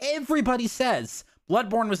 And everybody says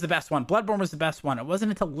Bloodborne was the best one. Bloodborne was the best one. It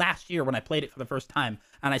wasn't until last year when I played it for the first time,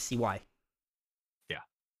 and I see why. Yeah.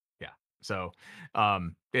 So I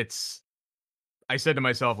said to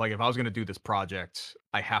myself, like, if I was going to do this project,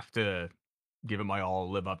 I have to give it my all,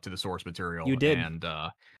 live up to the source material. You did. And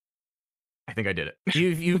I think I did it.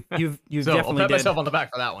 You've so definitely I'll pat myself on the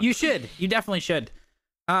back for that one. You should. You definitely should.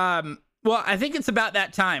 Well, I think it's about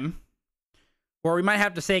that time where we might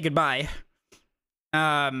have to say goodbye.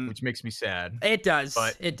 Which makes me sad. It does.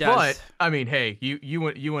 It does. But I mean, hey,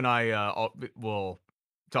 you and I will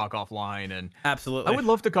talk offline, and absolutely, I would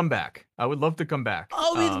love to come back. Oh,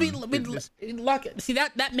 we'd luck. See,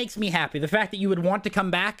 that makes me happy. The fact that you would want to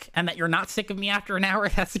come back and that you're not sick of me after an hour,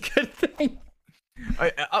 that's a good thing.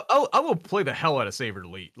 I will play the hell out of Saber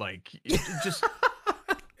Elite. Like, just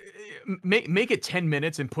make it 10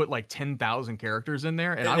 minutes and put like 10,000 characters in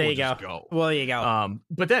there, and I will just go. Well, there you go.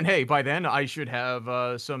 But then, hey, by then I should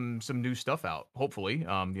have some new stuff out. Hopefully,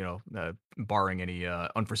 barring any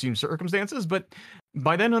unforeseen circumstances. But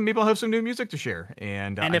by then, maybe I'll have some new music to share,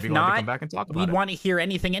 and I'd if be glad not, to come back and talk about it. We'd want to hear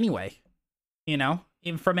anything anyway.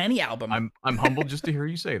 Even from any album. I'm humbled just to hear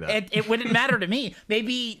you say that. It wouldn't matter to me.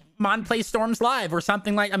 Maybe Mon plays Storms live or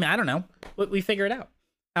something like. I mean, I don't know. We figure it out.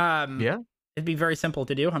 Yeah. It'd be very simple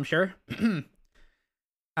to do, I'm sure. Yeah,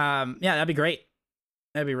 that'd be great.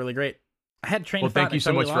 That'd be really great. I had trained. Well, thank you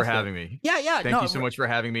so much for having me. Yeah. Thank you so much for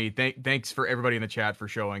having me. Thanks for everybody in the chat for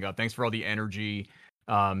showing up. Thanks for all the energy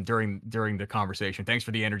during the conversation. Thanks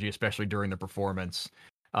for the energy, especially during the performance.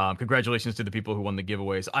 Congratulations to the people who won the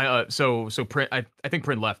giveaways. So Print, I think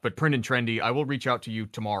Print left, but Print and Trendy, I will reach out to you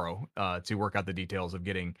tomorrow to work out the details of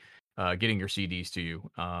getting your CDs to you.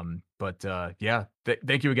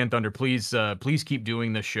 Thank you again, Thunder. Please keep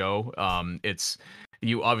doing this show.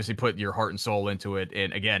 You obviously put your heart and soul into it.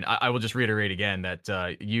 And again, I will just reiterate again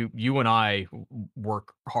that you and I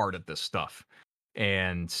work hard at this stuff.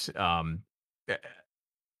 And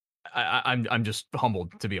I'm just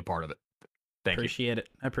humbled to be a part of it. Thank you.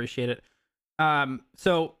 I appreciate it.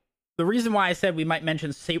 So the reason why I said we might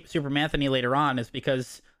mention Super Anthony later on is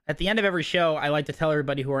because at the end of every show, I like to tell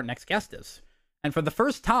everybody who our next guest is. And for the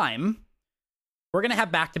first time, we're going to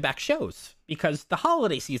have back-to-back shows because the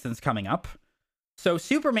holiday season's coming up. So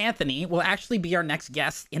Super Anthony will actually be our next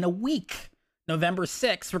guest in a week. November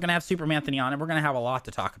 6th, we're going to have Super Anthony on, and we're going to have a lot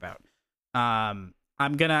to talk about. I'm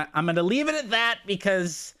gonna leave it at that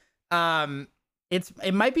because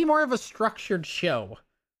it might be more of a structured show,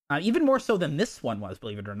 even more so than this one was,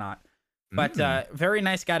 believe it or not. But very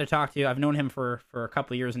nice guy to talk to. I've known him for a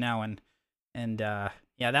couple of years now, and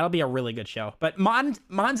that'll be a really good show. But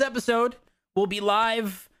Mon's episode will be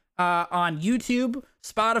live on YouTube,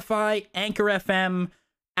 Spotify, Anchor FM,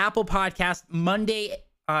 Apple Podcast Monday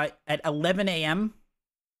at 11 a.m.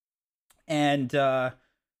 And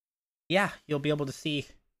you'll be able to see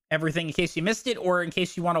everything in case you missed it, or in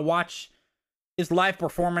case you want to watch his live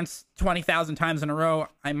performance 20,000 times in a row.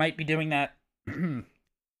 I might be doing that.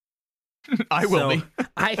 I will be.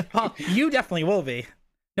 You definitely will be.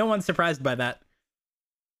 No one's surprised by that.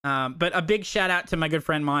 But a big shout out to my good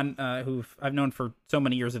friend Mon, who I've known for so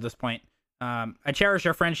many years at this point. I cherish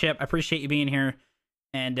our friendship. I appreciate you being here,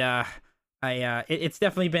 and it's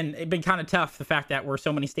definitely been kind of tough, the fact that we're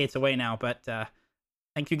so many states away now. But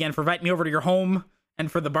thank you again for inviting me over to your home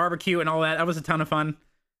and for the barbecue and all that. That was a ton of fun.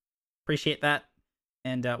 Appreciate that,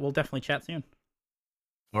 and we'll definitely chat soon.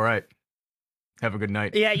 All right. Have a good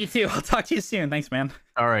night. Yeah, you too. I'll talk to you soon. Thanks, man.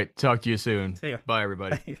 All right. Talk to you soon. See you. Bye,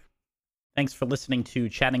 everybody. Bye. Thanks for listening to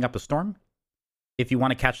Chatting Up a Storm. If you want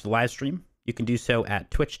to catch the live stream, you can do so at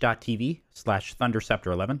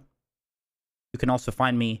twitch.tv/ThunderScepter11. You can also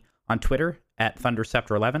find me on Twitter at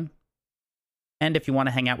ThunderScepter11. And if you want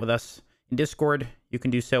to hang out with us in Discord, you can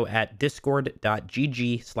do so at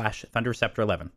discord.gg/ThunderScepter11.